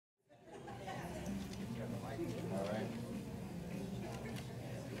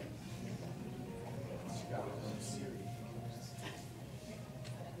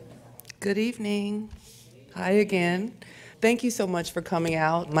Good evening. Hi again. Thank you so much for coming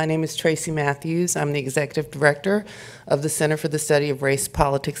out. My name is Tracy Matthews. I'm the Executive Director of the Center for the Study of Race,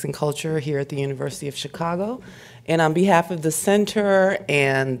 Politics, and Culture here at the University of Chicago. And on behalf of the Center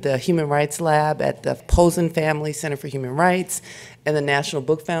and the Human Rights Lab at the Posen Family Center for Human Rights and the National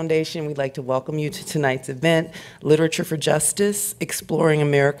Book Foundation, we'd like to welcome you to tonight's event, Literature for Justice, Exploring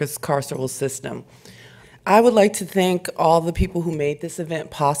America's Carceral System. I would like to thank all the people who made this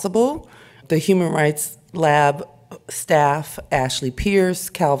event possible, the Human Rights Lab staff, Ashley Pierce,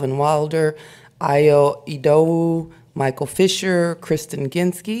 Calvin Wilder, Ayo Idowu, Michael Fisher, Kristen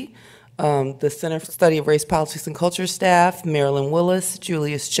Ginsky, the Center for Study of Race, Politics, and Culture staff, Marilyn Willis,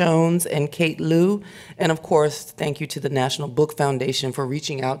 Julius Jones, and Kate Liu, and of course, thank you to the National Book Foundation for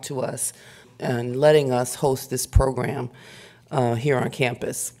reaching out to us and letting us host this program here on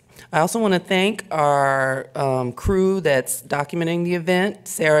campus. I also want to thank our crew that's documenting the event.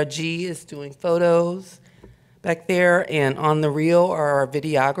 Sarah G is doing photos back there, and on the reel are our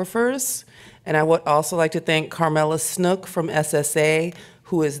videographers. And I would also like to thank Carmela Snook from SSA,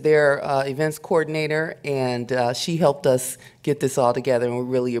 who is their events coordinator, and she helped us get this all together, and we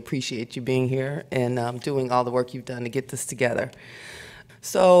really appreciate you being here and doing all the work you've done to get this together.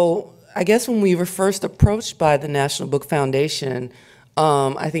 So I guess when we were first approached by the National Book Foundation,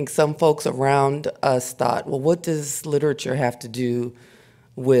 I think some folks around us thought, well, what does literature have to do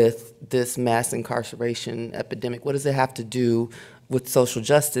with this mass incarceration epidemic? What does it have to do with social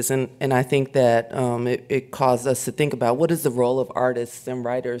justice? And I think that it caused us to think about what is the role of artists and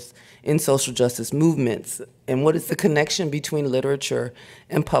writers in social justice movements, and what is the connection between literature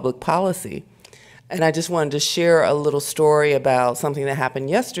and public policy? And I just wanted to share a little story about something that happened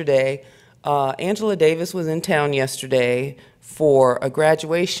yesterday. Angela Davis was in town yesterday for a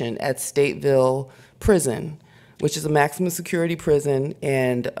graduation at Stateville Prison, which is a maximum security prison,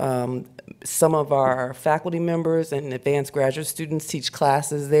 and some of our faculty members and advanced graduate students teach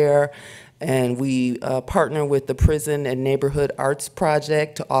classes there, and we partner with the Prison and Neighborhood Arts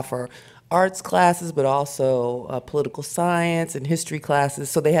Project to offer arts classes, but also political science and history classes.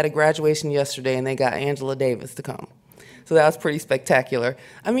 So they had a graduation yesterday, and they got Angela Davis to come. So that was pretty spectacular.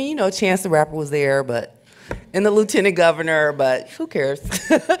 I mean, you know, Chance the Rapper was there, and the Lieutenant Governor, but who cares?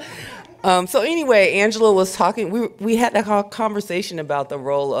 So anyway, Angela was talking, we had a conversation about the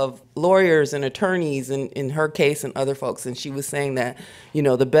role of lawyers and attorneys in her case and other folks, and she was saying that, you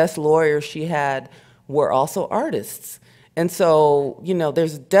know, the best lawyers she had were also artists. And so, you know,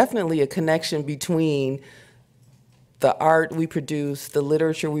 there's definitely a connection between the art we produce, the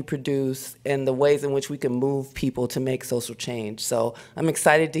literature we produce, and the ways in which we can move people to make social change. So I'm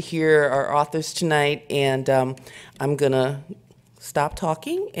excited to hear our authors tonight, and I'm gonna stop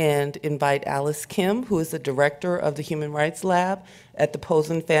talking and invite Alice Kim, who is the director of the Human Rights Lab at the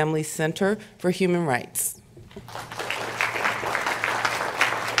Posen Family Center for Human Rights.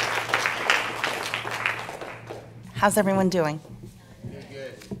 How's everyone doing?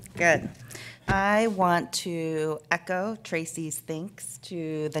 Good. Good. I want to echo Tracy's thanks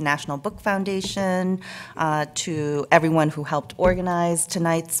to the National Book Foundation, to everyone who helped organize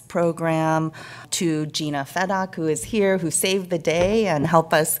tonight's program, to Gina Fedock, who is here, who saved the day and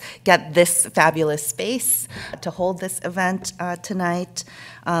helped us get this fabulous space to hold this event tonight,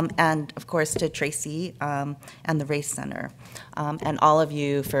 and of course to Tracy and the Race Center, and all of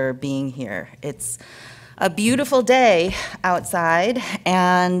you for being here. It's a beautiful day outside,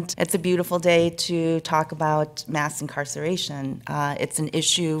 and it's a beautiful day to talk about mass incarceration. It's an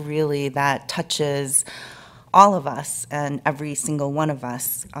issue really that touches all of us and every single one of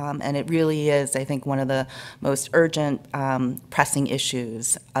us, and it really is, I think, one of the most urgent, pressing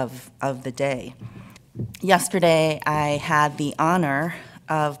issues of the day. Yesterday, I had the honor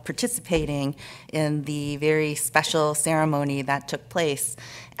of participating in the very special ceremony that took place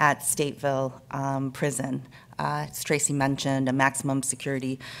at Stateville Prison. As Tracy mentioned, a maximum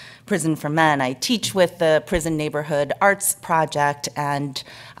security prison for men. I teach with the Prison Neighborhood Arts Project, and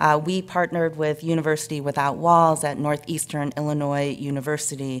we partnered with University Without Walls at Northeastern Illinois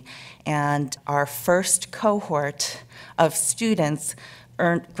University, and our first cohort of students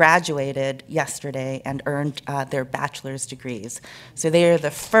graduated yesterday and earned their bachelor's degrees. So they are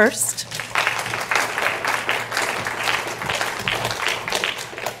the first.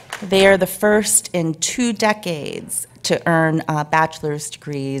 They are the first in 2 decades to earn bachelor's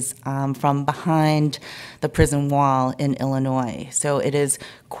degrees from behind the prison wall in Illinois. So it is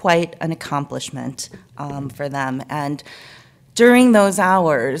quite an accomplishment for them. And during those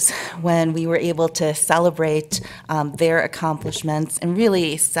hours when we were able to celebrate their accomplishments and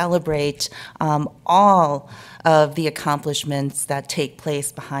really celebrate all of the accomplishments that take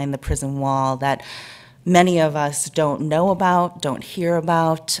place behind the prison wall that many of us don't know about, don't hear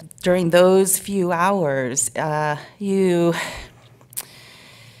about. During those few hours,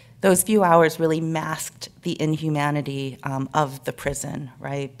 those few hours really masked the inhumanity of the prison,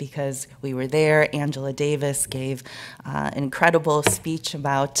 right? Because we were there. Angela Davis gave an incredible speech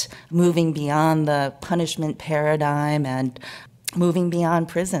about moving beyond the punishment paradigm and moving beyond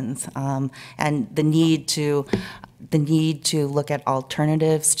prisons, and the need to look at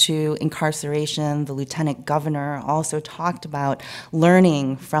alternatives to incarceration. The lieutenant governor also talked about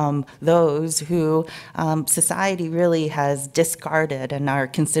learning from those who society really has discarded and are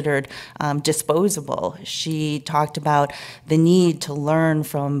considered disposable. She talked about the need to learn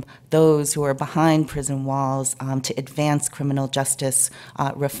from those who are behind prison walls to advance criminal justice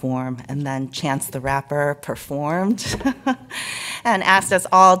reform. And then Chance the Rapper performed and asked us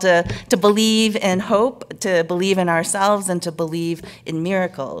all to believe in hope, to believe in ourselves, and to believe in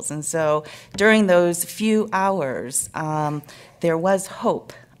miracles. And so during those few hours, there was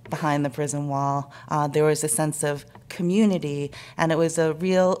hope behind the prison wall. There was a sense of community, and it was a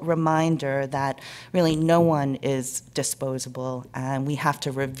real reminder that really no one is disposable, and we have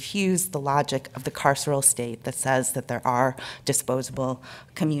to refuse the logic of the carceral state that says that there are disposable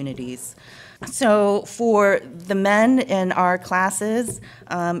communities. So for the men in our classes,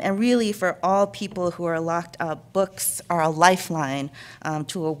 and really for all people who are locked up, books are a lifeline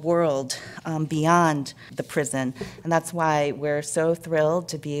to a world beyond the prison. And that's why we're so thrilled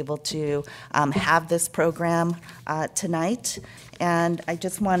to be able to have this program tonight. And I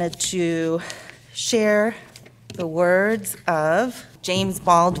just wanted to share the words of James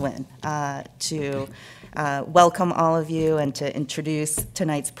Baldwin to welcome all of you and to introduce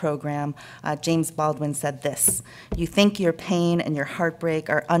tonight's program. James Baldwin said this: "You think your pain and your heartbreak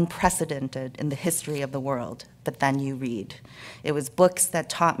are unprecedented in the history of the world, but then you read. It was books that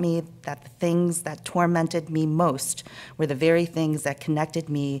taught me that the things that tormented me most were the very things that connected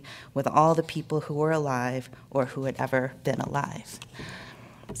me with all the people who were alive or who had ever been alive."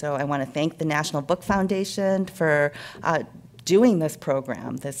 So I want to thank the National Book Foundation for doing this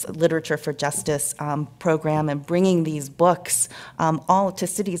program, this Literature for Justice program, and bringing these books all to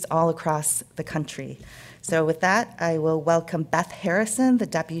cities all across the country. So with that, I will welcome Beth Harrison, the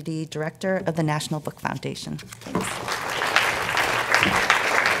Deputy Director of the National Book Foundation. Thanks.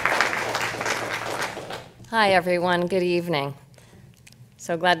 Hi, everyone. Good evening.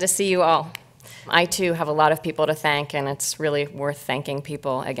 So glad to see you all. I, too, have a lot of people to thank, and it's really worth thanking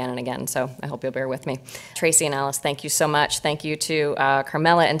people again and again, so I hope you'll bear with me. Tracy and Alice, thank you so much. Thank you to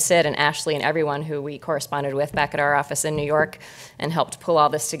Carmela and Sid and Ashley and everyone who we corresponded with back at our office in New York and helped pull all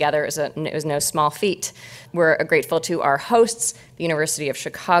this together. It was no small feat. We're grateful to our hosts, the University of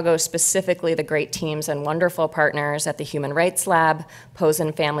Chicago, specifically the great teams and wonderful partners at the Human Rights Lab,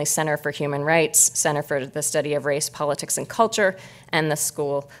 Posen Family Center for Human Rights, Center for the Study of Race, Politics, and Culture, and the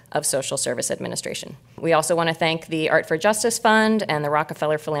School of Social Service Administration. We also want to thank the Art for Justice Fund and the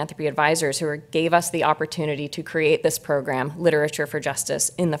Rockefeller Philanthropy Advisors who gave us the opportunity to create this program, Literature for Justice,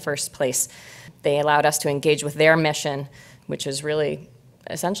 in the first place. They allowed us to engage with their mission, which is really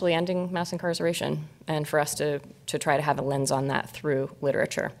essentially ending mass incarceration, and for us to try to have a lens on that through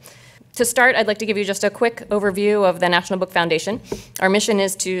literature. To start, I'd like to give you just a quick overview of the National Book Foundation. Our mission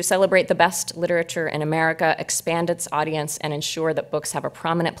is to celebrate the best literature in America, expand its audience, and ensure that books have a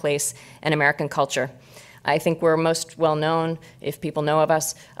prominent place in American culture. I think we're most well known, if people know of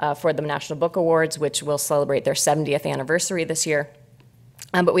us, for the National Book Awards, which will celebrate their 70th anniversary this year.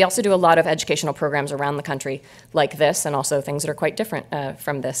 But we also do a lot of educational programs around the country like this, and also things that are quite different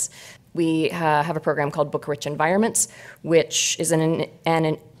from this. We have a program called Book Rich Environments, which is an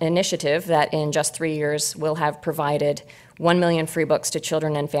initiative that in just 3 years will have provided 1 million free books to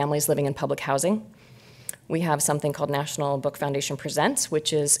children and families living in public housing. We have something called National Book Foundation Presents,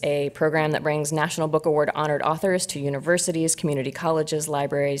 which is a program that brings National Book Award honored authors to universities, community colleges,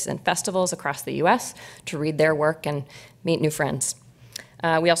 libraries, and festivals across the US to read their work and meet new friends.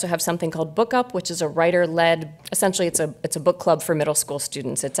 We also have something called Book Up, which is a writer-led, essentially it's a book club for middle school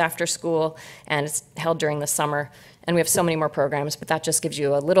students. It's after school, and it's held during the summer. And we have so many more programs, but that just gives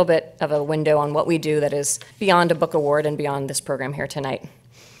you a little bit of a window on what we do that is beyond a book award and beyond this program here tonight.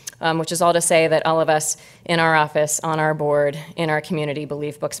 Which is all to say that all of us in our office, on our board, in our community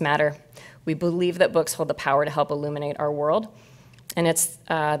believe books matter. We believe that books hold the power to help illuminate our world. And it's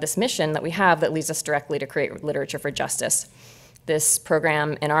this mission that we have that leads us directly to create Literature for Justice. This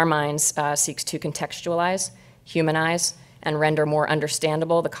program, in our minds, seeks to contextualize, humanize, and render more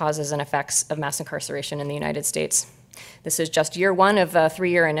understandable the causes and effects of mass incarceration in the United States. This is just year one of a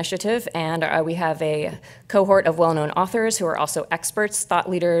 3-year initiative, and we have a cohort of well-known authors who are also experts, thought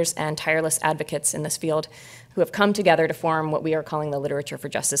leaders, and tireless advocates in this field who have come together to form what we are calling the Literature for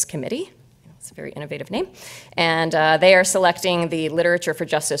Justice Committee. It's a very innovative name. And they are selecting the Literature for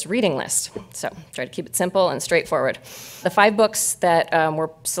Justice reading list. So try to keep it simple and straightforward. The 5 books that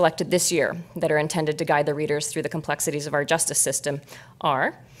were selected this year that are intended to guide the readers through the complexities of our justice system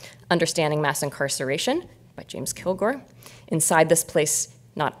are Understanding Mass Incarceration by James Kilgore, Inside This Place,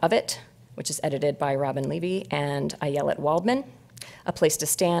 Not of It, which is edited by Robin Levy and Ayelet Waldman, A Place to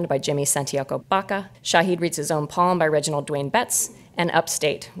Stand by Jimmy Santiago Baca, Shahid Reads His Own Poem by Reginald Dwayne Betts, and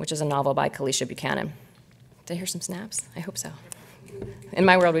Upstate, which is a novel by Kalisha Buchanan. Did I hear some snaps? I hope so. In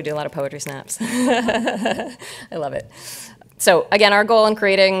my world, we do a lot of poetry snaps. I love it. So again, our goal in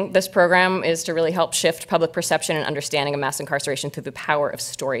creating this program is to really help shift public perception and understanding of mass incarceration through the power of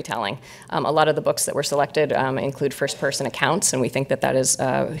storytelling. A lot of the books that were selected include first-person accounts, and we think that that is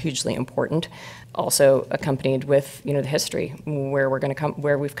hugely important. Also accompanied with, the history,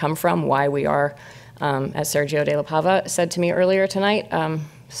 where we've come from, why we are, as Sergio de la Pava said to me earlier tonight,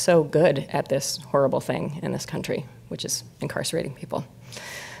 so good at this horrible thing in this country, which is incarcerating people.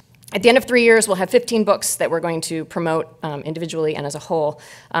 At the end of 3 years, we'll have 15 books that we're going to promote individually and as a whole,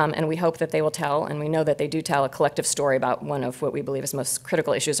 and we hope that they will tell, and we know that they do tell, a collective story about one of what we believe is the most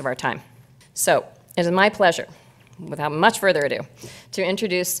critical issues of our time. So it is my pleasure, without much further ado, to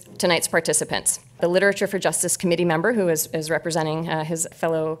introduce tonight's participants. The Literature for Justice Committee member, who is representing his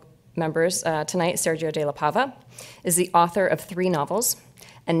fellow members tonight, Sergio de la Pava, is the author of 3 novels,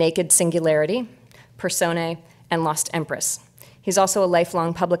 A Naked Singularity, Personae, and Lost Empress. He's also a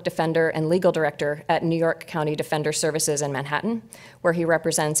lifelong public defender and legal director at New York County Defender Services in Manhattan, where he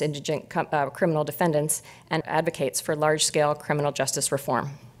represents indigent criminal defendants and advocates for large-scale criminal justice reform.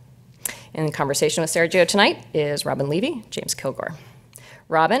 In conversation with Sergio tonight is Robin Levy, James Kilgore.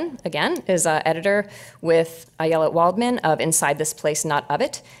 Robin, again, is editor with Ayelet Waldman of Inside This Place, Not of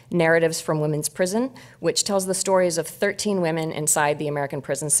It, Narratives from Women's Prison, which tells the stories of 13 women inside the American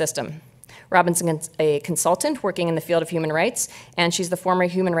prison system. Robin's a consultant working in the field of human rights, and she's the former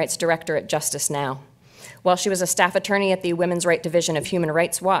human rights director at Justice Now. While she was a staff attorney at the Women's Right Division of Human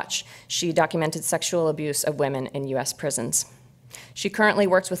Rights Watch, she documented sexual abuse of women in U.S. prisons. She currently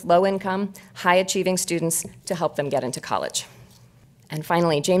works with low-income, high-achieving students to help them get into college. And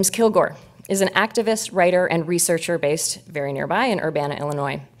finally, James Kilgore is an activist, writer, and researcher based very nearby in Urbana,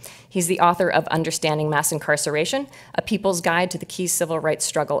 Illinois. He's the author of Understanding Mass Incarceration, A People's Guide to the Key Civil Rights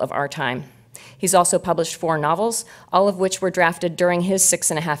Struggle of Our Time. He's also published 4 novels, all of which were drafted during his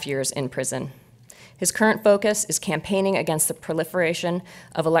 6.5 years in prison. His current focus is campaigning against the proliferation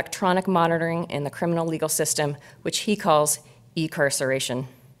of electronic monitoring in the criminal legal system, which he calls e-carceration.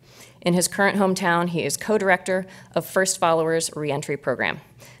 In his current hometown, he is co-director of First Followers Reentry Program.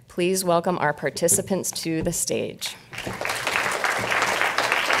 Please welcome our participants to the stage.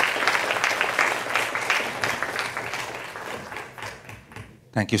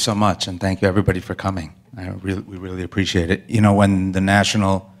 Thank you so much, and thank you everybody for coming. We really appreciate it. You know, when the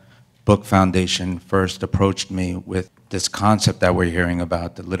National Book Foundation first approached me with this concept that we're hearing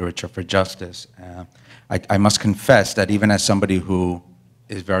about, the Literature for Justice, I must confess that even as somebody who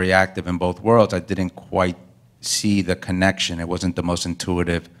is very active in both worlds, I didn't quite see the connection. It wasn't the most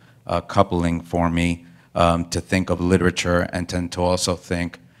intuitive coupling for me to think of literature and to also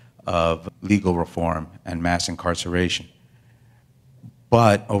think of legal reform and mass incarceration.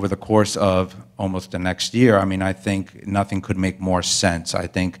 But over the course of almost the next year, I mean, I think nothing could make more sense. I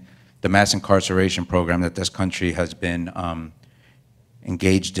think the mass incarceration program that this country has been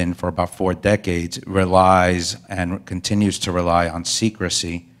engaged in for about 4 decades relies and continues to rely on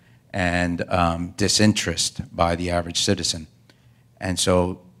secrecy and disinterest by the average citizen. And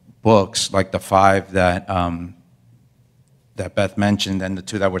so books like the 5 that, that Beth mentioned and the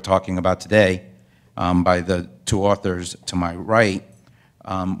 2 that we're talking about today by the 2 authors to my right,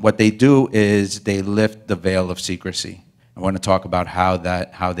 what they do is they lift the veil of secrecy. I want to talk about how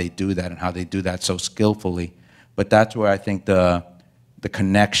they do that and how they do that so skillfully. But that's where I think the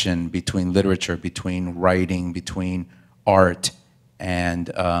connection between literature, between writing, between art, and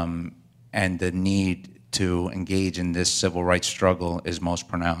the need to engage in this civil rights struggle is most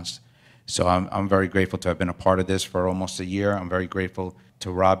pronounced. So I'm very grateful to have been a part of this for almost a year. I'm very grateful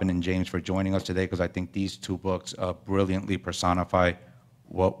to Robin and James for joining us today, because I think these 2 books brilliantly personify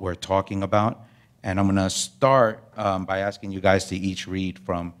what we're talking about. And I'm going to start by asking you guys to each read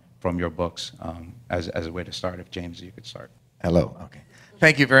from your books as a way to start. If James, you could start. Hello. Okay.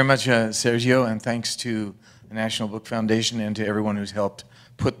 Thank you very much, Sergio, and thanks to the National Book Foundation, and to everyone who's helped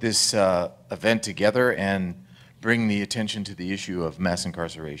put this event together and bring the attention to the issue of mass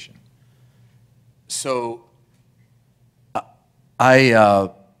incarceration. So I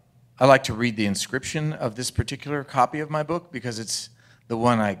like to read the inscription of this particular copy of my book because it's the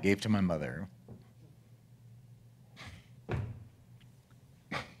one I gave to my mother.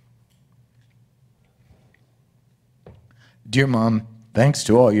 Dear Mom, thanks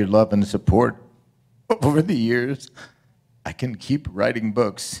to all your love and support over the years, I can keep writing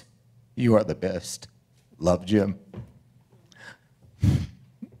books. You are the best. Love, Jim.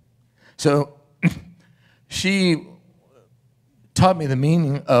 So she taught me the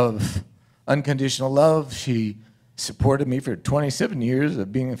meaning of unconditional love. She supported me for 27 years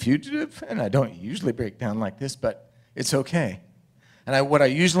of being a fugitive, and I don't usually break down like this, but it's okay. And what I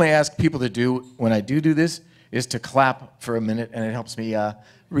usually ask people to do when I do this is to clap for a minute, and it helps me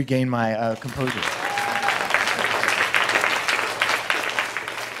regain my composure.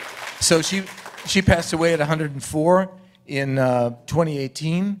 So she passed away at 104 in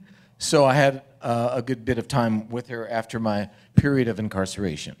 2018, so I had a good bit of time with her after my period of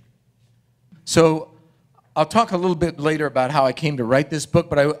incarceration. So I'll talk a little bit later about how I came to write this book,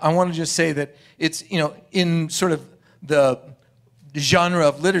 but I want to just say that it's, in sort of the genre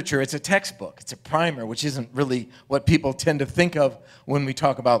of literature, it's a textbook. It's a primer, which isn't really what people tend to think of when we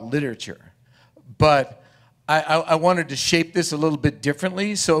talk about literature. But I wanted to shape this a little bit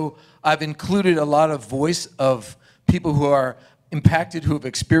differently, so I've included a lot of voice of people who are impacted, who have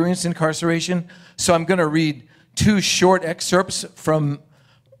experienced incarceration. So I'm going to read 2 short excerpts from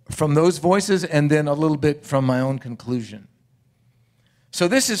those voices and then a little bit from my own conclusion. So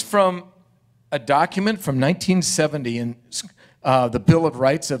this is from a document from 1970 in the Bill of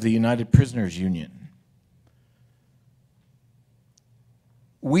Rights of the United Prisoners Union.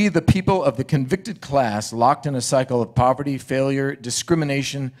 We, the people of the convicted class, locked in a cycle of poverty, failure,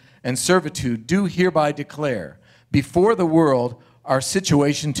 discrimination, and servitude, do hereby declare before the world our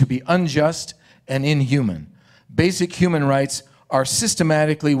situation to be unjust and inhuman. Basic human rights are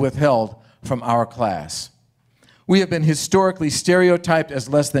systematically withheld from our class. We have been historically stereotyped as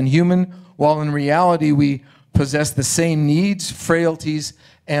less than human, while in reality we possess the same needs, frailties,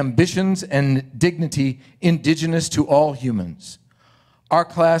 ambitions, and dignity indigenous to all humans. Our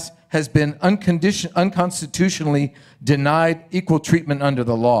class has been unconstitutionally denied equal treatment under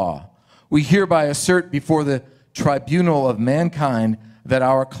the law. We hereby assert before the tribunal of mankind that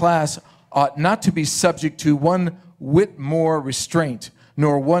our class ought not to be subject to 1 whit more restraint,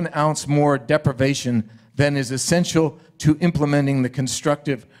 nor 1 ounce more deprivation than is essential to implementing the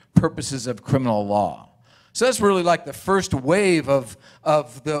constructive purposes of criminal law. So that's really like the first wave of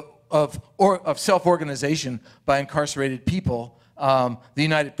self-organization by incarcerated people. The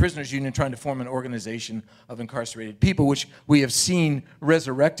United Prisoners Union trying to form an organization of incarcerated people, which we have seen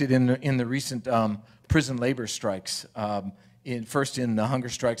resurrected in the recent prison labor strikes, first in the hunger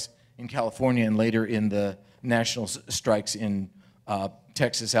strikes in California and later in the national strikes in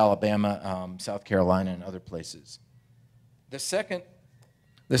Texas, Alabama, South Carolina, and other places. The second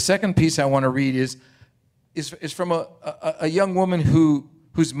piece I want to read is from a young woman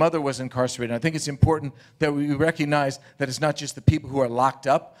whose mother was incarcerated. I think it's important that we recognize that it's not just the people who are locked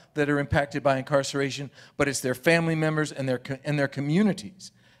up that are impacted by incarceration, but it's their family members and their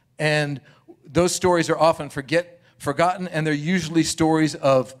communities. And those stories are often forgotten, and they're usually stories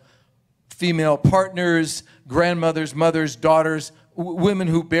of female partners, grandmothers, mothers, daughters, women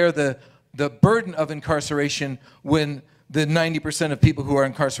who bear the burden of incarceration when the 90% of people who are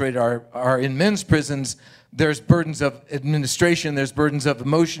incarcerated are in men's prisons. There's burdens of administration, there's burdens of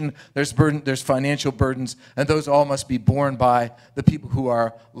emotion, there's financial burdens, and those all must be borne by the people who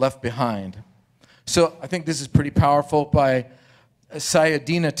are left behind. So I think this is pretty powerful by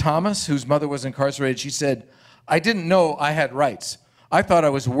Sayadina Thomas, whose mother was incarcerated. She said, "I didn't know I had rights. I thought I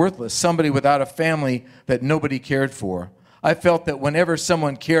was worthless, somebody without a family that nobody cared for. I felt that whenever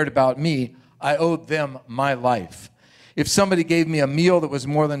someone cared about me, I owed them my life. If somebody gave me a meal that was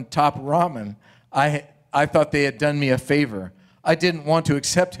more than top ramen, I thought they had done me a favor. I didn't want to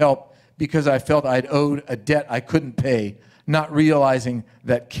accept help because I felt I'd owed a debt I couldn't pay, not realizing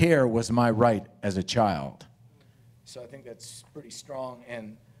that care was my right as a child." So I think that's pretty strong.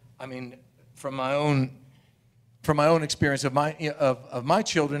 And I mean, from my own experience of my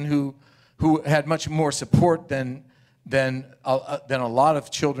children who had much more support than a lot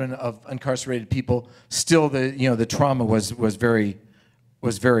of children of incarcerated people, still the trauma was very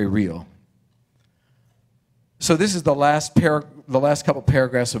real. So this is the last couple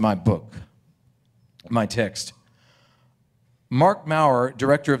paragraphs of my book, my text. Mark Maurer,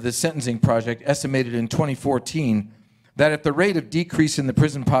 director of the Sentencing Project, estimated in 2014 that if the rate of decrease in the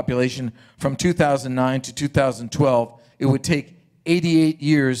prison population from 2009 to 2012, it would take 88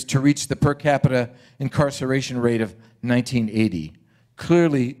 years to reach the per capita incarceration rate of 1980.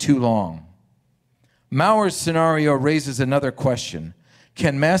 Clearly too long. Maurer's scenario raises another question.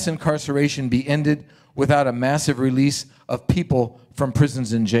 Can mass incarceration be ended without a massive release of people from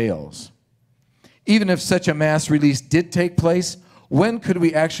prisons and jails? Even if such a mass release did take place, when could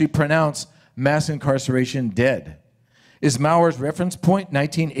we actually pronounce mass incarceration dead? Is Maurer's reference point,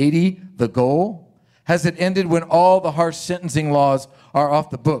 1980, the goal? Has it ended when all the harsh sentencing laws are off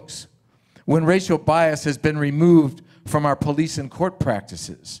the books? When racial bias has been removed from our police and court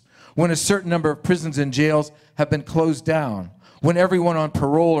practices? When a certain number of prisons and jails have been closed down? When everyone on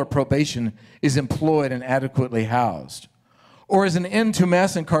parole or probation is employed and adequately housed? Or is an end to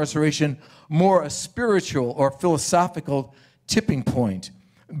mass incarceration more a spiritual or philosophical tipping point,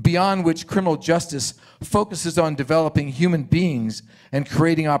 beyond which criminal justice focuses on developing human beings and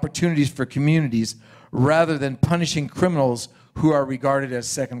creating opportunities for communities rather than punishing criminals who are regarded as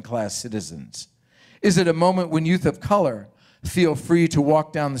second-class citizens? Is it a moment when youth of color feel free to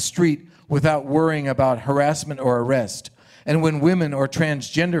walk down the street without worrying about harassment or arrest, and when women or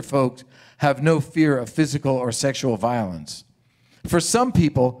transgender folks have no fear of physical or sexual violence? For some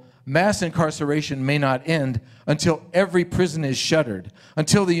people, mass incarceration may not end until every prison is shuttered,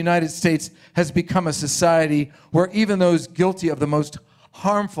 until the United States has become a society where even those guilty of the most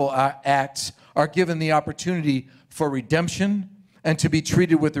harmful acts are given the opportunity for redemption and to be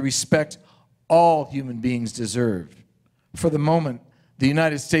treated with the respect all human beings deserve. For the moment, the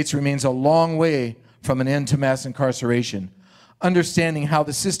United States remains a long way from an end to mass incarceration. Understanding how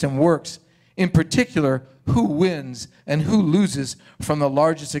the system works, in particular, who wins and who loses from the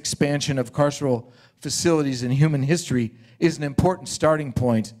largest expansion of carceral facilities in human history, is an important starting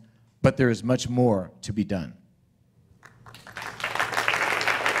point, but there is much more to be done.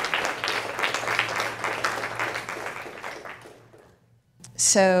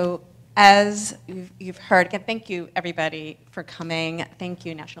 So, as you've heard, again, thank you everybody for coming. Thank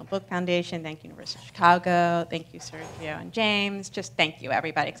you National Book Foundation, thank you University of Chicago, thank you Sergio and James. Just thank you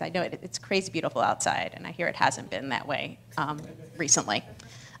everybody, because I know it's crazy beautiful outside, and I hear it hasn't been that way recently.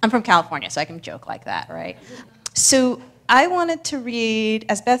 I'm from California, so I can joke like that, right? So I wanted to read,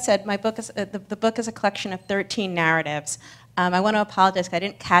 as Beth said, my book is, the book is a collection of 13 narratives. I want to apologize because I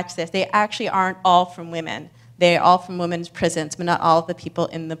didn't catch this. They actually aren't all from women. They're all from women's prisons, but not all of the people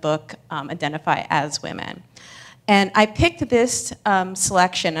in the book identify as women. And I picked this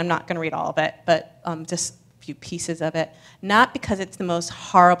selection, I'm not going to read all of it, but just a few pieces of it, not because it's the most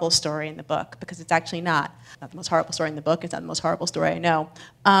horrible story in the book, because it's actually not the most horrible story in the book, it's not the most horrible story I know,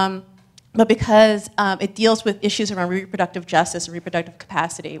 but because it deals with issues around reproductive justice and reproductive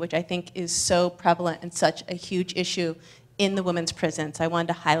capacity, which I think is so prevalent and such a huge issue in the women's prisons. I wanted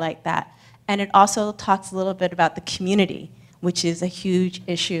to highlight that. And it also talks a little bit about the community, which is a huge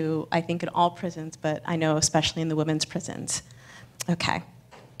issue, I think, in all prisons, but I know especially in the women's prisons. Okay.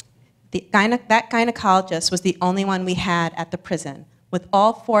 That gynecologist was the only one we had at the prison. With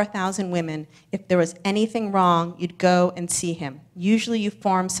all 4,000 women, if there was anything wrong, you'd go and see him. Usually you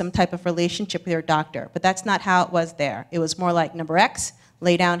form some type of relationship with your doctor, but that's not how it was there. It was more like, number X,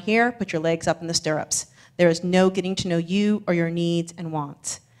 lay down here, put your legs up in the stirrups. There is no getting to know you or your needs and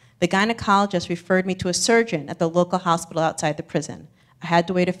wants. The gynecologist referred me to a surgeon at the local hospital outside the prison. I had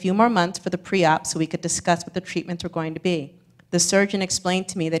to wait a few more months for the pre-op so we could discuss what the treatments were going to be. The surgeon explained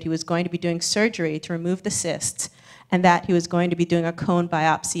to me that he was going to be doing surgery to remove the cysts and that he was going to be doing a cone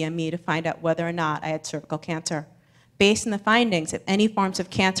biopsy on me to find out whether or not I had cervical cancer. Based on the findings, if any forms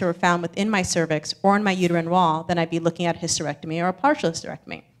of cancer were found within my cervix or in my uterine wall, then I'd be looking at hysterectomy or a partial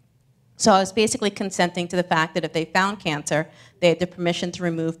hysterectomy. So I was basically consenting to the fact that if they found cancer, they had the permission to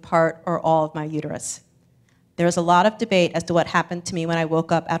remove part or all of my uterus. There was a lot of debate as to what happened to me when I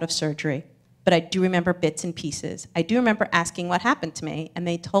woke up out of surgery, but I do remember bits and pieces. I do remember asking what happened to me, and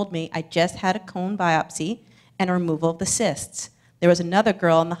they told me I just had a cone biopsy and a removal of the cysts. There was another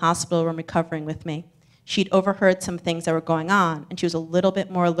girl in the hospital room recovering with me. She'd overheard some things that were going on, and she was a little bit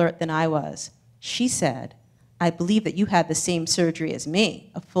more alert than I was. She said, I believe that you had the same surgery as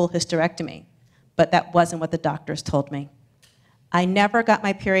me, a full hysterectomy, but that wasn't what the doctors told me. I never got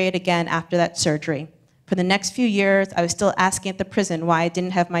my period again after that surgery. For the next few years, I was still asking at the prison why I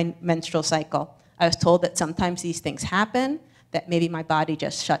didn't have my menstrual cycle. I was told that sometimes these things happen, that maybe my body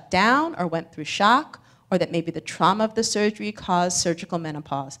just shut down or went through shock, or that maybe the trauma of the surgery caused surgical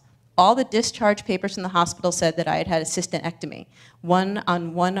menopause. All the discharge papers from the hospital said that I had had a cystectomy, one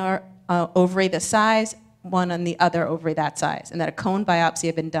on one ovary this size, one on the other ovary that size, and that a cone biopsy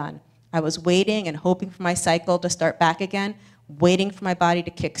had been done. I was waiting and hoping for my cycle to start back again, waiting for my body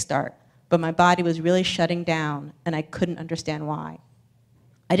to kickstart. But my body was really shutting down, and I couldn't understand why.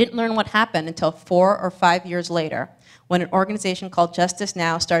 I didn't learn what happened until 4 or 5 years later, when an organization called Justice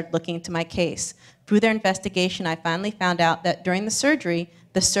Now started looking into my case. Through their investigation, I finally found out that during the surgery,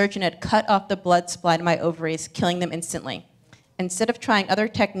 the surgeon had cut off the blood supply to my ovaries, killing them instantly. Instead of trying other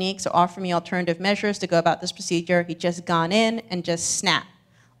techniques or offering me alternative measures to go about this procedure, he'd just gone in and just snapped,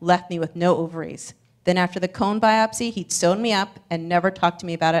 left me with no ovaries. Then after the cone biopsy, he'd sewn me up and never talked to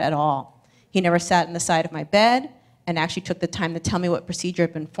me about it at all. He never sat on the side of my bed and actually took the time to tell me what procedure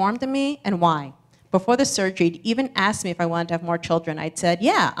had been performed on me and why. Before the surgery, he'd even asked me if I wanted to have more children. I'd said,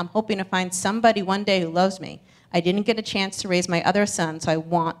 yeah, I'm hoping to find somebody one day who loves me. I didn't get a chance to raise my other son, so I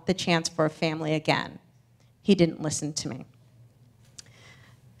want the chance for a family again. He didn't listen to me.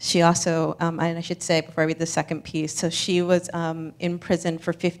 She also, and I should say before I read the second piece, so she was in prison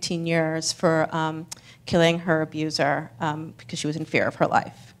for 15 years for killing her abuser because she was in fear of her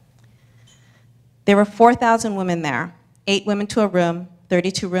life. There were 4,000 women there, 8 women to a room,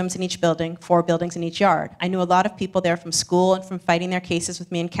 32 rooms in each building, 4 buildings in each yard. I knew a lot of people there from school and from fighting their cases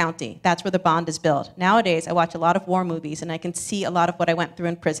with me in county. That's where the bond is built. Nowadays, I watch a lot of war movies, and I can see a lot of what I went through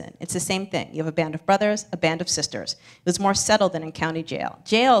in prison. It's the same thing. You have a band of brothers, a band of sisters. It was more settled than in county jail.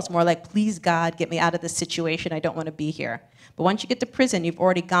 Jail is more like, please God, get me out of this situation. I don't want to be here. But once you get to prison, you've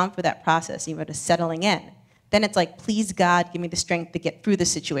already gone through that process. You're just settling in. Then it's like, please God, give me the strength to get through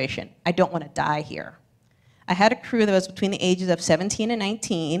this situation. I don't want to die here. I had a crew that was between the ages of 17 and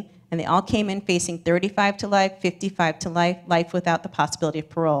 19, and they all came in facing 35 to life, 55 to life, life without the possibility of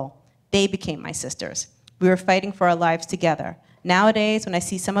parole. They became my sisters. We were fighting for our lives together. Nowadays, when I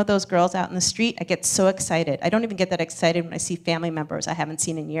see some of those girls out in the street, I get so excited. I don't even get that excited when I see family members I haven't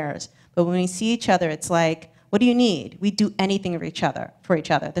seen in years. But when we see each other, it's like, what do you need? We do anything for each other.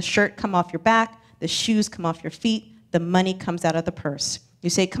 The shirt come off your back, the shoes come off your feet, the money comes out of the purse. You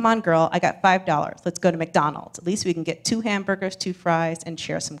say, come on, girl, I got $5. Let's go to McDonald's. At least we can get 2 hamburgers, 2 fries, and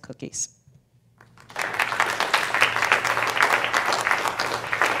share some cookies.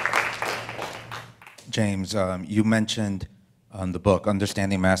 James, you mentioned the book,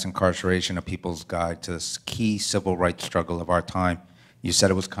 Understanding Mass Incarceration, A People's Guide to the Key Civil Rights Struggle of Our Time. You said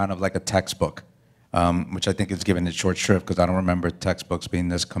it was kind of like a textbook, which I think is given it short shrift because I don't remember textbooks being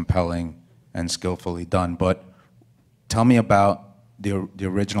this compelling and skillfully done. But tell me about the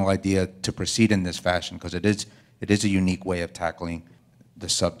original idea to proceed in this fashion, because it is a unique way of tackling the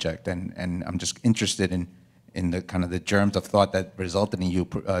subject, and I'm just interested in the kind of the germs of thought that resulted in you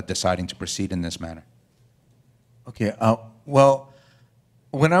deciding to proceed in this manner. Okay, well,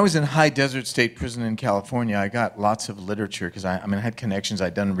 when I was in High Desert State Prison in California, I got lots of literature because I had connections.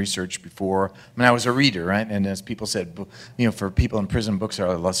 I'd done research before. I was a reader, right? And as people said, for people in prison, books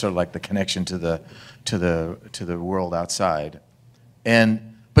are sort of like the connection to the world outside.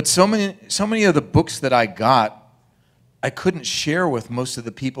 But so many of the books that I got, I couldn't share with most of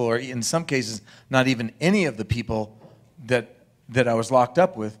the people, or in some cases, not even any of the people that I was locked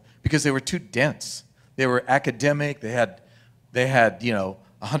up with, because they were too dense. They were academic. They had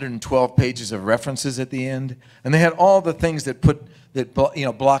 112 pages of references at the end, and they had all the things that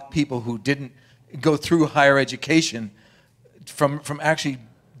block people who didn't go through higher education from actually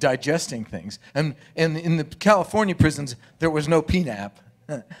digesting things. And in the California prisons, there was no PNAP.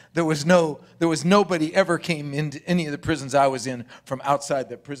 There was nobody ever came into any of the prisons I was in from outside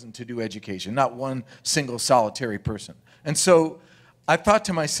the prison to do education. Not one single solitary person. And so I thought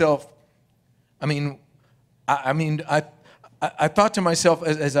to myself, I thought to myself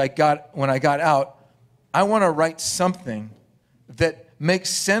when I got out, I want to write something that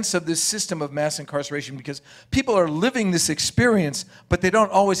makes sense of this system of mass incarceration, because people are living this experience, but they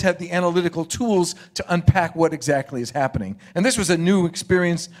don't always have the analytical tools to unpack what exactly is happening. And this was a new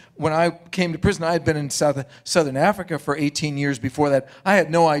experience. When I came to prison, I had been in Southern Africa for 18 years before that. I had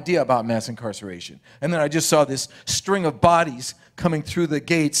no idea about mass incarceration. And then I just saw this string of bodies coming through the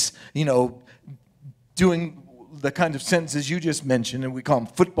gates, doing the kind of sentences you just mentioned, and we call them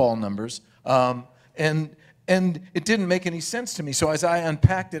football numbers. And it didn't make any sense to me. So as I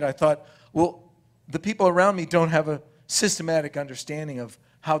unpacked it, I thought, well, the people around me don't have a systematic understanding of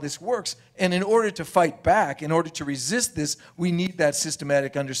how this works. And in order to fight back, in order to resist this, we need that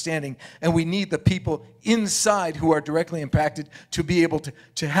systematic understanding. And we need the people inside who are directly impacted to be able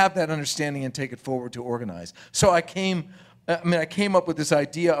to have that understanding and take it forward to organize. So I came up with this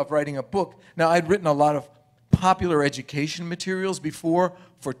idea of writing a book. Now, I'd written a lot of popular education materials before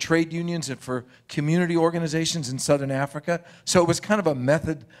for trade unions and for community organizations in Southern Africa. So it was kind of a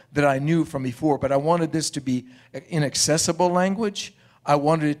method that I knew from before, but I wanted this to be in accessible language. I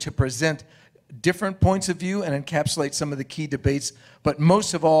wanted it to present different points of view and encapsulate some of the key debates, but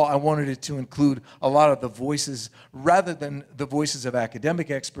most of all, I wanted it to include a lot of the voices, rather than the voices of academic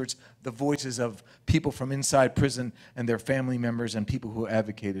experts, the voices of people from inside prison and their family members and people who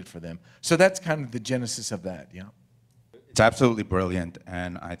advocated for them. So that's kind of the genesis of that, yeah. It's absolutely brilliant,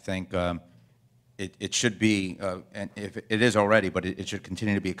 and I think it should be, and if it is already, but it should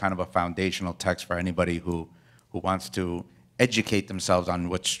continue to be kind of a foundational text for anybody who wants to educate themselves on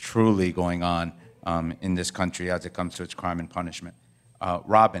what's truly going on in this country as it comes to its crime and punishment.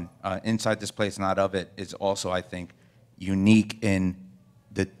 Robin, Inside This Place, Not of It, is also, I think, unique in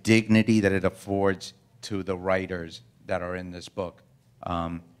the dignity that it affords to the writers that are in this book.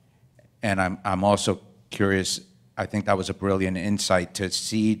 And I'm also curious, I think that was a brilliant insight to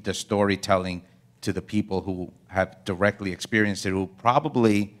see the storytelling to the people who have directly experienced it, who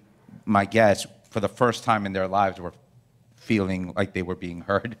probably, my guess, for the first time in their lives were feeling like they were being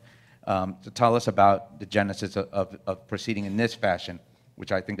heard. So tell us about the genesis of proceeding in this fashion,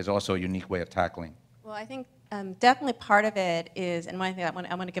 which I think is also a unique way of tackling. Well, I think definitely part of it is, and one thing I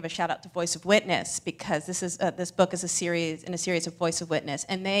want to give a shout out to Voice of Witness, because this book is a series of Voice of Witness,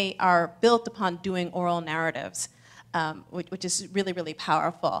 and they are built upon doing oral narratives, which is really, really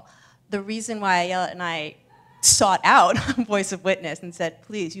powerful. The reason why Ayala and I sought out Voice of Witness and said,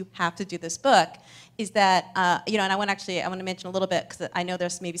 please, you have to do this book, is that, and I want to mention a little bit, because I know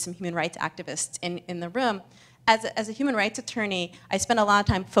there's maybe some human rights activists in the room. As a human rights attorney, I spend a lot of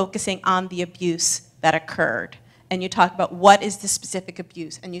time focusing on the abuse that occurred. And you talk about what is the specific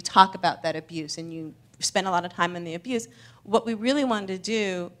abuse, and you talk about that abuse, and you spend a lot of time on the abuse. What we really wanted to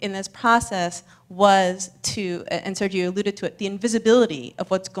do in this process was to, and Sergio alluded to it, the invisibility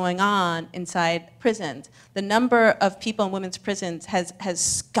of what's going on inside prisons. The number of people in women's prisons has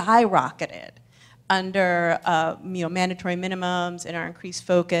skyrocketed under mandatory minimums and our increased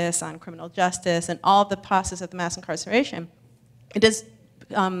focus on criminal justice and all the process of the mass incarceration. It has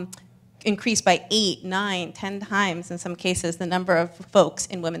increased by 8, 9, 10 times in some cases the number of folks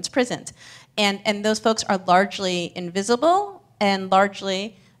in women's prisons. And those folks are largely invisible and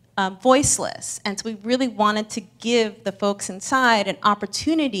largely voiceless. And so we really wanted to give the folks inside an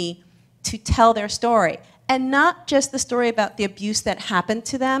opportunity to tell their story. And not just the story about the abuse that happened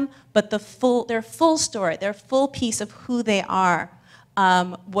to them, but their full story, their full piece of who they are,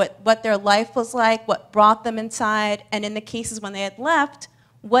 what their life was like, what brought them inside, and in the cases when they had left,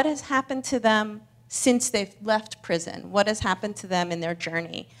 what has happened to them since they've left prison? What has happened to them in their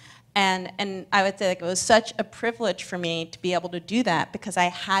journey? And I would say like, it was such a privilege for me to be able to do that, because I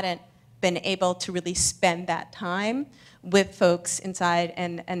hadn't been able to really spend that time with folks inside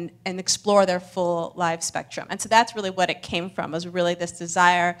and explore their full life spectrum. And so that's really what it came from, was really this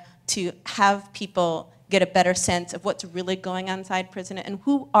desire to have people get a better sense of what's really going on inside prison and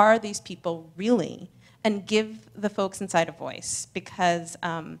who are these people really, and give the folks inside a voice. Because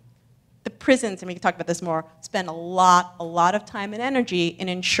the prisons, and we can talk about this more, spend a lot of time and energy in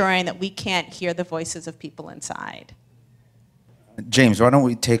ensuring that we can't hear the voices of people inside. James, why don't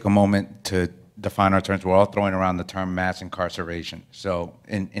we take a moment to define our terms? We're all throwing around the term mass incarceration. So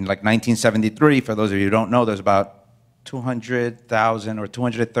in like 1973, for those of you who don't know, there's about 200,000 or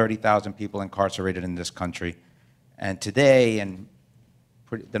 230,000 people incarcerated in this country. And today, and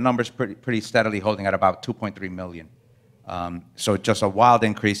the number's pretty steadily holding at about 2.3 million. So just a wild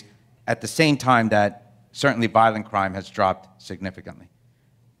increase. At the same time that certainly violent crime has dropped significantly.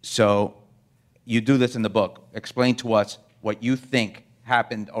 So you do this in the book. Explain to us what you think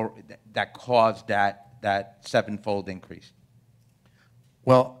happened or that caused that sevenfold increase.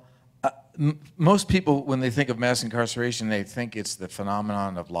 Well, most people, when they think of mass incarceration, they think it's the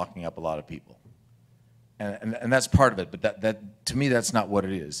phenomenon of locking up a lot of people. And that's part of it, but that to me, that's not what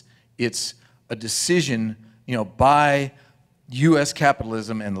it is. It's a decision, by U.S.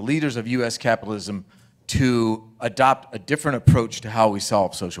 capitalism and the leaders of U.S. capitalism to adopt a different approach to how we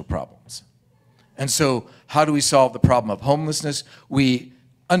solve social problems. And so how do we solve the problem of homelessness? We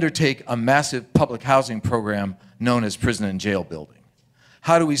undertake a massive public housing program known as prison and jail building.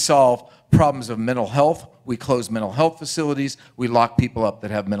 How do we solve problems of mental health? We close mental health facilities. We lock people up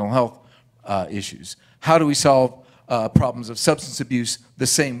that have mental health issues. How do we solve problems of substance abuse? The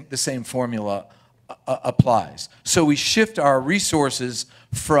same formula applies. So we shift our resources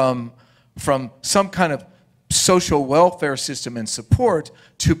from some kind of social welfare system and support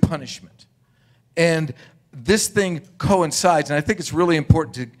to punishment. And this thing coincides, and I think it's really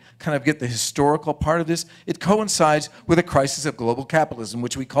important to kind of get the historical part of this, it coincides with a crisis of global capitalism,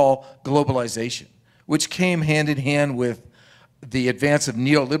 which we call globalization, which came hand in hand with the advance of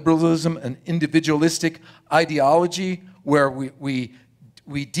neoliberalism, an individualistic ideology where we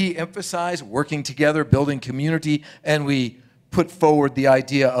de-emphasize working together, building community, and we put forward the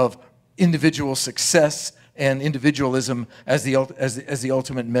idea of individual success and individualism as the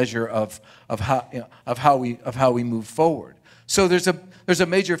ultimate measure of how we move forward. So there's a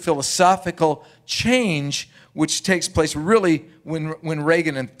major philosophical change which takes place really when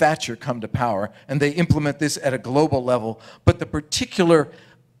Reagan and Thatcher come to power, and they implement this at a global level. But the particular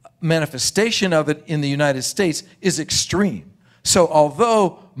manifestation of it in the United States is extreme. So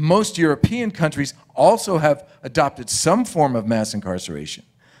although most European countries also have adopted some form of mass incarceration,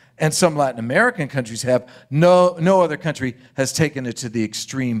 and some Latin American countries have, no other country has taken it to the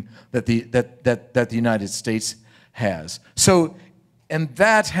extreme that the United States has. So, and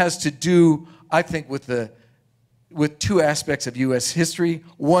that has to do, I think, with two aspects of U.S. history.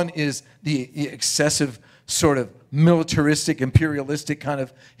 One is the excessive sort of militaristic, imperialistic kind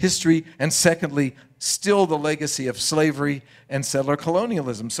of history, and secondly, still the legacy of slavery and settler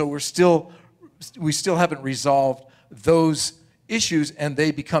colonialism. So we still haven't resolved those issues, and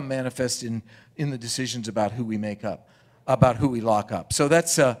they become manifest in the decisions about who we make up, about who we lock up. So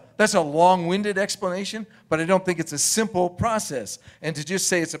that's a long-winded explanation, but I don't think it's a simple process. And to just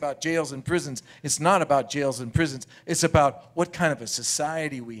say it's about jails and prisons, it's not about jails and prisons. It's about what kind of a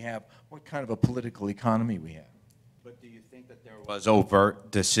society we have, what kind of a political economy we have. But do you think that there was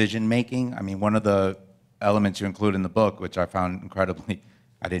overt decision-making? I mean, one of the elements you include in the book, which I found incredibly,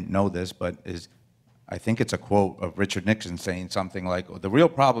 I didn't know this, but is, I think it's a quote of Richard Nixon saying something like, the real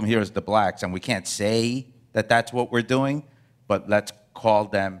problem here is the blacks, and we can't say that that's what we're doing, but let's call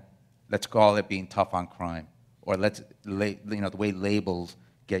it being tough on crime, or the way labels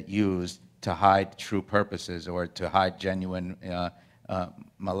get used to hide true purposes or to hide genuine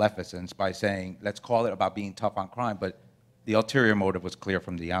maleficence by saying, let's call it about being tough on crime, but the ulterior motive was clear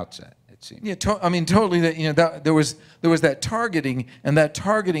from the outset, it seems. Yeah, I mean, totally. There was that targeting, and that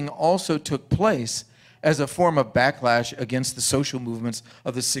targeting also took place as a form of backlash against the social movements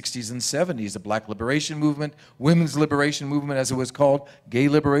of the 60s and 70s, the Black Liberation Movement, Women's Liberation Movement, as it was called, Gay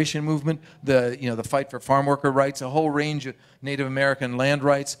Liberation Movement, the fight for farm worker rights, a whole range of Native American land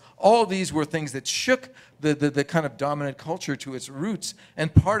rights. All of these were things that shook the kind of dominant culture to its roots.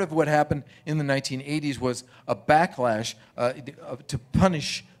 And part of what happened in the 1980s was a backlash to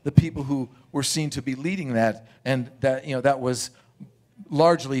punish the people who were seen to be leading that, and that was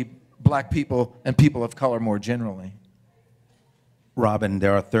largely black people and people of color more generally. Robin,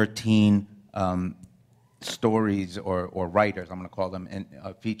 there are 13 stories or writers, I'm going to call them,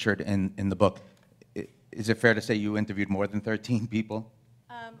 featured in the book. Is it fair to say you interviewed more than 13 people?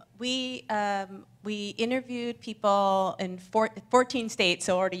 We interviewed people in 14 states,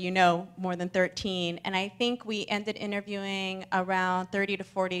 so already more than 13, and I think we ended interviewing around 30 to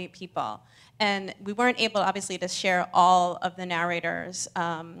 40 people. And we weren't able, obviously, to share all of the narrators'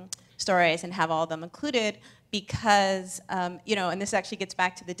 stories and have all of them included because, and this actually gets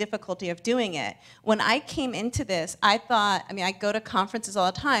back to the difficulty of doing it. When I came into this, I thought, I go to conferences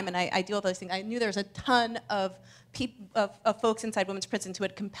all the time and I deal with those things. I knew there was a ton of folks inside women's prisons who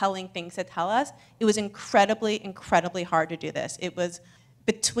had compelling things to tell us. It was incredibly, incredibly hard to do this. It was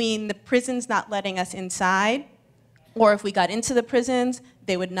between the prisons not letting us inside, or if we got into the prisons,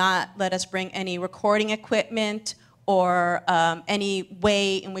 they would not let us bring any recording equipment or any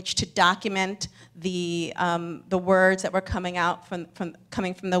way in which to document the words that were coming out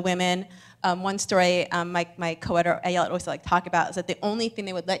coming from the women. One story my co-editor Ayala always like to talk about is that the only thing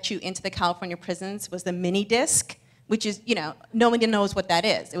they would let you into the California prisons was the mini disc, which is, nobody knows what that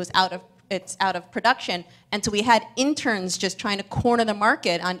is. It's out of production, and so we had interns just trying to corner the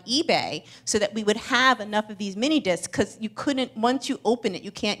market on eBay so that we would have enough of these mini discs, because you couldn't, once you open it,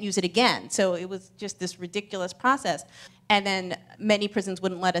 you can't use it again. So it was just this ridiculous process. And then many prisons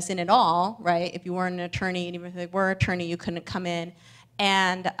wouldn't let us in at all, right? If you weren't an attorney, and even if they were an attorney, you couldn't come in.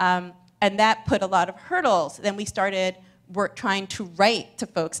 And that put a lot of hurdles. Then we started trying to write to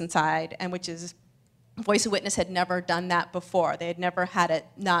folks inside, and which is, Voice of Witness had never done that before. They had never had it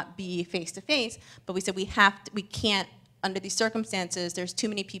not be face-to-face, but we said we can't, under these circumstances, there's too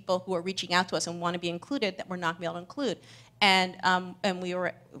many people who are reaching out to us and want to be included that we're not going to be able to include. And we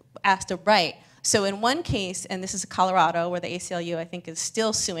were asked to write. So in one case, and this is Colorado, where the ACLU, I think, is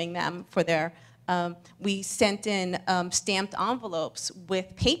still suing them for their, we sent in stamped envelopes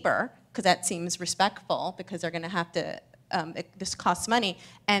with paper, because that seems respectful, because they're going to have to this costs money,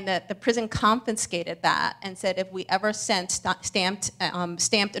 and that the prison confiscated that and said if we ever sent stamped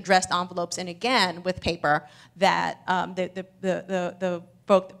addressed envelopes in again with paper, that the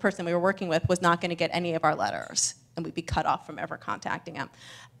person we were working with was not going to get any of our letters, and we'd be cut off from ever contacting them.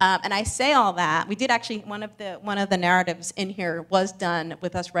 And I say all that. We did actually, one of the narratives in here was done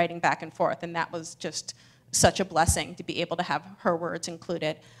with us writing back and forth, and that was just such a blessing to be able to have her words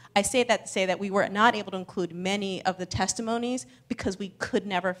included. I say that to say that we were not able to include many of the testimonies because we could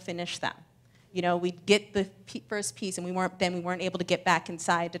never finish them. You know, we'd get the first piece, and we weren't able to get back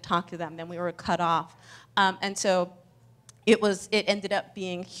inside to talk to them. Then we were cut off, and so it ended up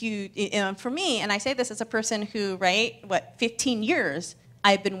being huge for me. And I say this as a person who, 15 years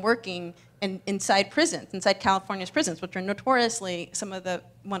I've been working inside prisons, inside California's prisons, which are notoriously some of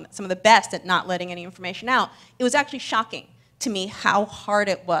the best at not letting any information out. It was actually shocking to me how hard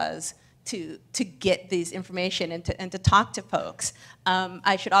it was to get these information and to talk to folks.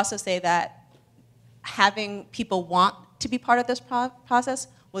 I should also say that having people want to be part of this process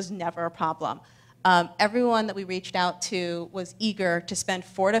was never a problem. Everyone that we reached out to was eager to spend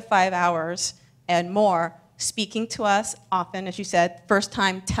 4 to 5 hours and more speaking to us, often, as you said, first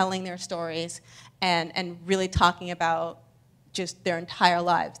time telling their stories and really talking about just their entire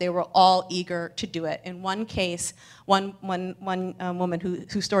lives. They were all eager to do it. In one case, one woman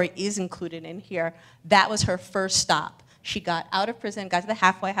whose story is included in here, that was her first stop. She got out of prison, got to the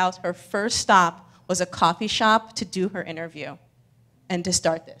halfway house. Her first stop was a coffee shop to do her interview and to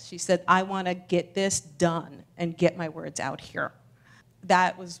start this. She said, I want to get this done and get my words out here.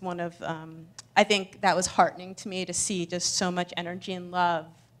 That was one of, I think that was heartening to me to see just so much energy and love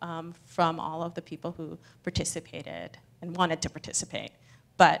from all of the people who participated and wanted to participate.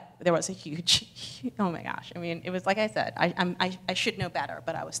 But there was a huge, oh my gosh. I mean, it was like I said, I should know better,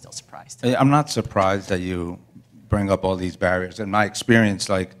 but I was still surprised. I'm not surprised that you bring up all these barriers. In my experience,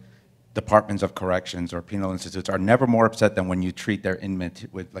 like, departments of corrections or penal institutes are never more upset than when you treat their inmate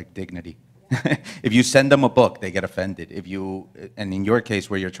with, like, dignity. If you send them a book, they get offended. And in your case,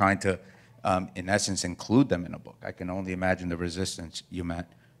 where you're trying to, in essence, include them in a book, I can only imagine the resistance you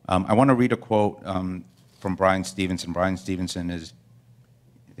met. I want to read a quote from Brian Stevenson. Brian Stevenson is,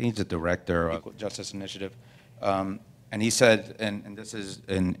 I think he's the director of Equal Justice Initiative. And he said, and this is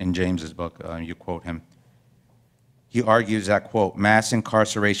in James's book, you quote him, he argues that, quote, mass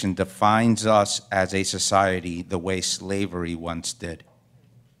incarceration defines us as a society the way slavery once did.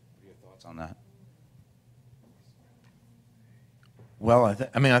 On that? Well,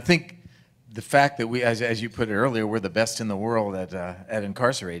 I think the fact that we, as you put it earlier, we're the best in the world at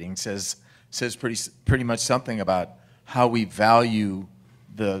incarcerating says pretty much something about how we value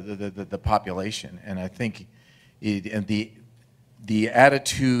the population. And I think the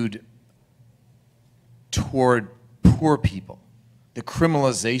attitude toward poor people, the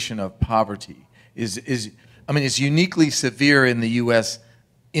criminalization of poverty is uniquely severe in the U.S.,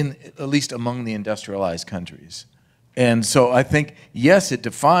 at least among the industrialized countries. And so I think, yes, it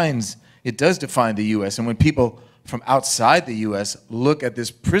does define the U.S. And when people from outside the U.S. look at this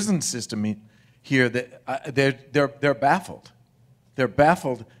prison system here, they're baffled. They're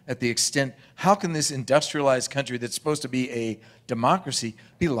baffled at the extent, how can this industrialized country that's supposed to be a democracy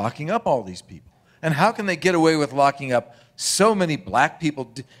be locking up all these people? And how can they get away with locking up so many black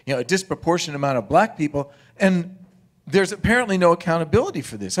people, a disproportionate amount of black people, and there's apparently no accountability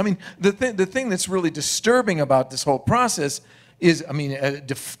for this. I mean, the thing that's really disturbing about this whole process is,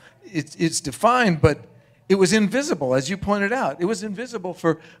 it's defined, but it was invisible, as you pointed out. It was invisible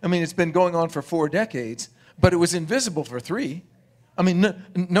for, it's been going on for 4 decades, but it was invisible for 3.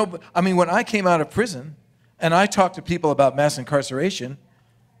 When I came out of prison and I talked to people about mass incarceration,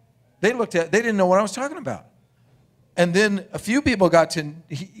 they didn't know what I was talking about. And then a few people got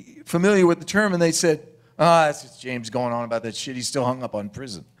familiar with the term and they said, that's just James going on about that shit. He's still hung up on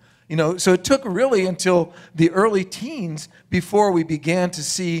prison. So it took really until the early teens before we began to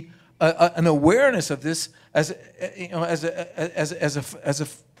see an awareness of this as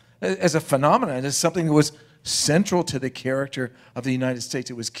a phenomenon, as something that was central to the character of the United States.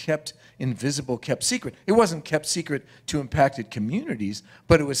 It was kept invisible, kept secret. It wasn't kept secret to impacted communities,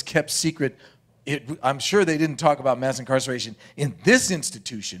 but it was kept secret. I'm sure they didn't talk about mass incarceration in this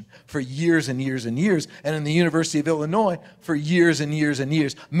institution for years and years and years, and in the University of Illinois for years and years and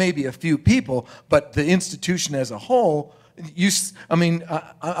years. Maybe a few people, but the institution as a whole, I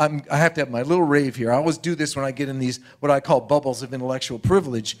have to have my little rave here. I always do this when I get in these, what I call bubbles of intellectual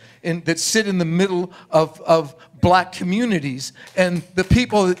privilege, that sit in the middle of black communities, and the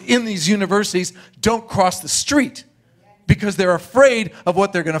people in these universities don't cross the street, because they're afraid of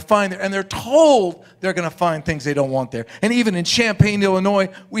what they're going to find there, and they're told they're going to find things they don't want there. And even in Champaign, Illinois,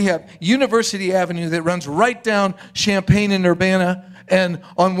 we have University Avenue that runs right down Champaign and Urbana, and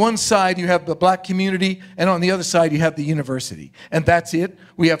on one side you have the black community, and on the other side you have the university. And that's it.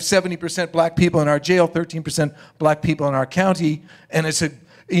 We have 70% black people in our jail, 13% black people in our county, and it's a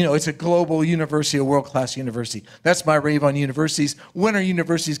global university, a world-class university. That's my rave on universities. When are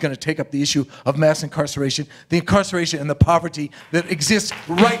universities going to take up the issue of mass incarceration, the incarceration and the poverty that exists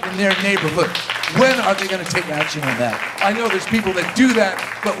right in their neighborhood? When are they going to take action on that? I know there's people that do that,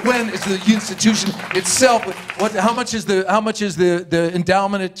 but when is the institution itself? How much is the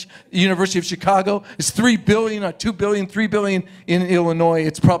endowment at University of Chicago? It's $3 billion, or $2 billion, $3 billion in Illinois.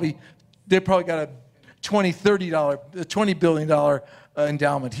 They probably got a $20 billion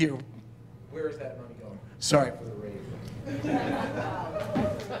endowment here. Where is that money going? Sorry for the rave.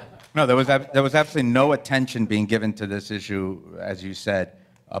 No, there was absolutely no attention being given to this issue, as you said,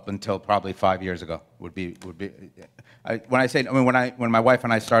 up until probably 5 years ago. When my wife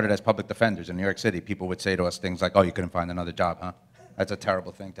and I started as public defenders in New York City, people would say to us things like, "Oh, you couldn't find another job, huh? That's a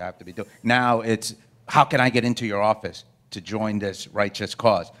terrible thing to have to be doing." Now it's, "How can I get into your office to join this righteous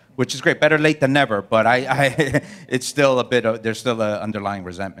cause?" Which is great, better late than never, but it's still there's still an underlying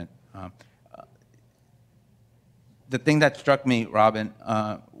resentment. The thing that struck me, Robin,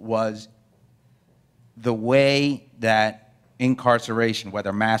 was the way that incarceration,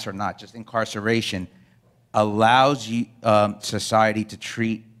 whether mass or not, just incarceration, allows society to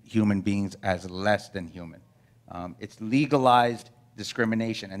treat human beings as less than human. It's legalized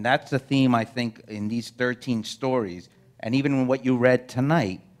discrimination, and that's the theme, I think, in these 13 stories, and even in what you read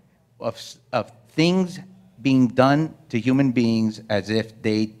tonight, of things being done to human beings as if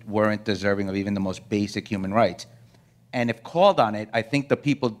they weren't deserving of even the most basic human rights. And if called on it, I think the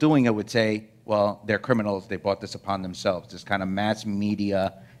people doing it would say, well, they're criminals, they brought this upon themselves. This kind of mass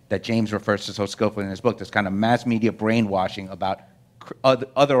media that James refers to so skillfully in his book, this kind of mass media brainwashing about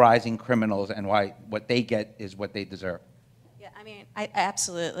otherizing criminals and why what they get is what they deserve. Yeah, I mean,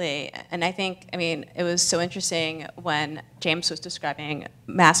 absolutely. And I think, it was so interesting when James was describing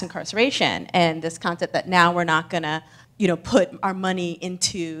mass incarceration and this concept that now we're not going to, put our money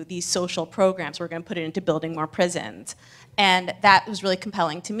into these social programs. We're going to put it into building more prisons. And that was really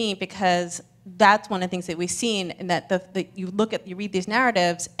compelling to me because that's one of the things that we've seen, in that you read these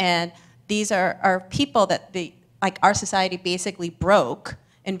narratives, and these are people that our society basically broke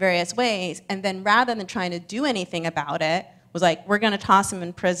in various ways, and then rather than trying to do anything about it, was like, we're going to toss them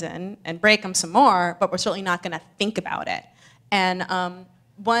in prison and break them some more, but we're certainly not going to think about it. And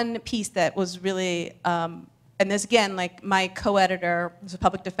one piece that was really, and this again, like my co-editor was a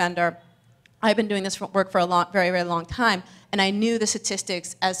public defender. I've been doing this work for a very, very long time, and I knew the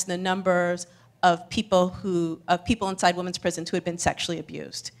statistics as to the numbers of people inside women's prisons who had been sexually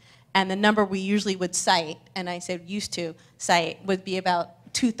abused. And the number we usually would cite, and I said used to cite, would be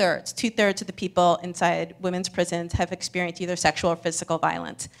about two-thirds. Two-thirds of the people inside women's prisons have experienced either sexual or physical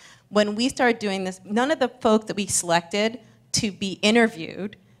violence. When we started doing this, none of the folks that we selected to be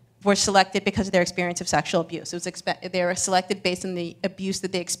interviewed were selected because of their experience of sexual abuse. They were selected based on the abuse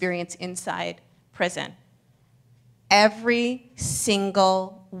that they experienced inside prison. Every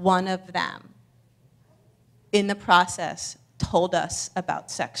single one of them in the process told us about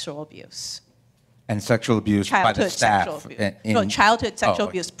sexual abuse. And sexual abuse by the staff. Childhood sexual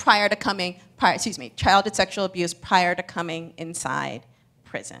abuse childhood sexual abuse prior to coming inside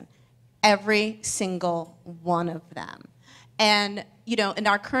prison. Every single one of them. And, in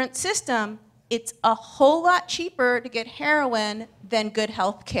our current system, it's a whole lot cheaper to get heroin than good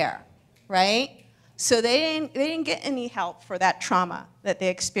health care, right? So they didn't get any help for that trauma that they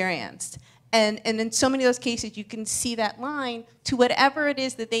experienced. And in so many of those cases, you can see that line to whatever it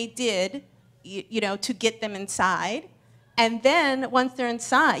is that they did, to get them inside. And then once they're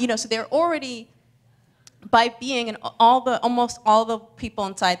inside, so they're already, by being in almost all the people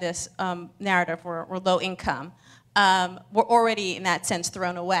inside this narrative were low income, were already in that sense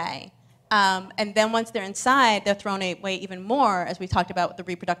thrown away. And then once they're inside, they're thrown away even more, as we talked about with the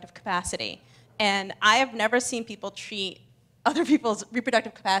reproductive capacity. And I have never seen people treat other people's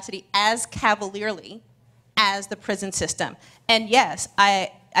reproductive capacity as cavalierly as the prison system. And yes,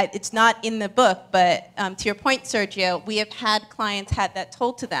 it's not in the book, but to your point, Sergio, we have had clients had that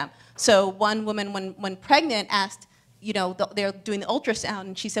told to them. So one woman, when pregnant, asked, they're doing the ultrasound,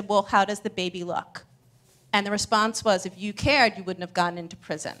 and she said, well, how does the baby look? And the response was, if you cared, you wouldn't have gotten into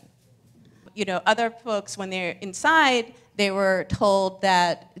prison. Other folks, when they're inside, they were told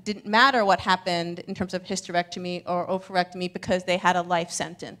that it didn't matter what happened in terms of hysterectomy or oophorectomy because they had a life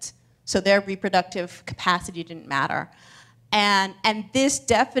sentence. So their reproductive capacity didn't matter. And this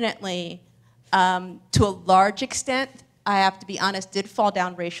definitely, to a large extent, I have to be honest, did fall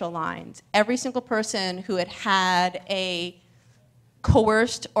down racial lines. Every single person who had a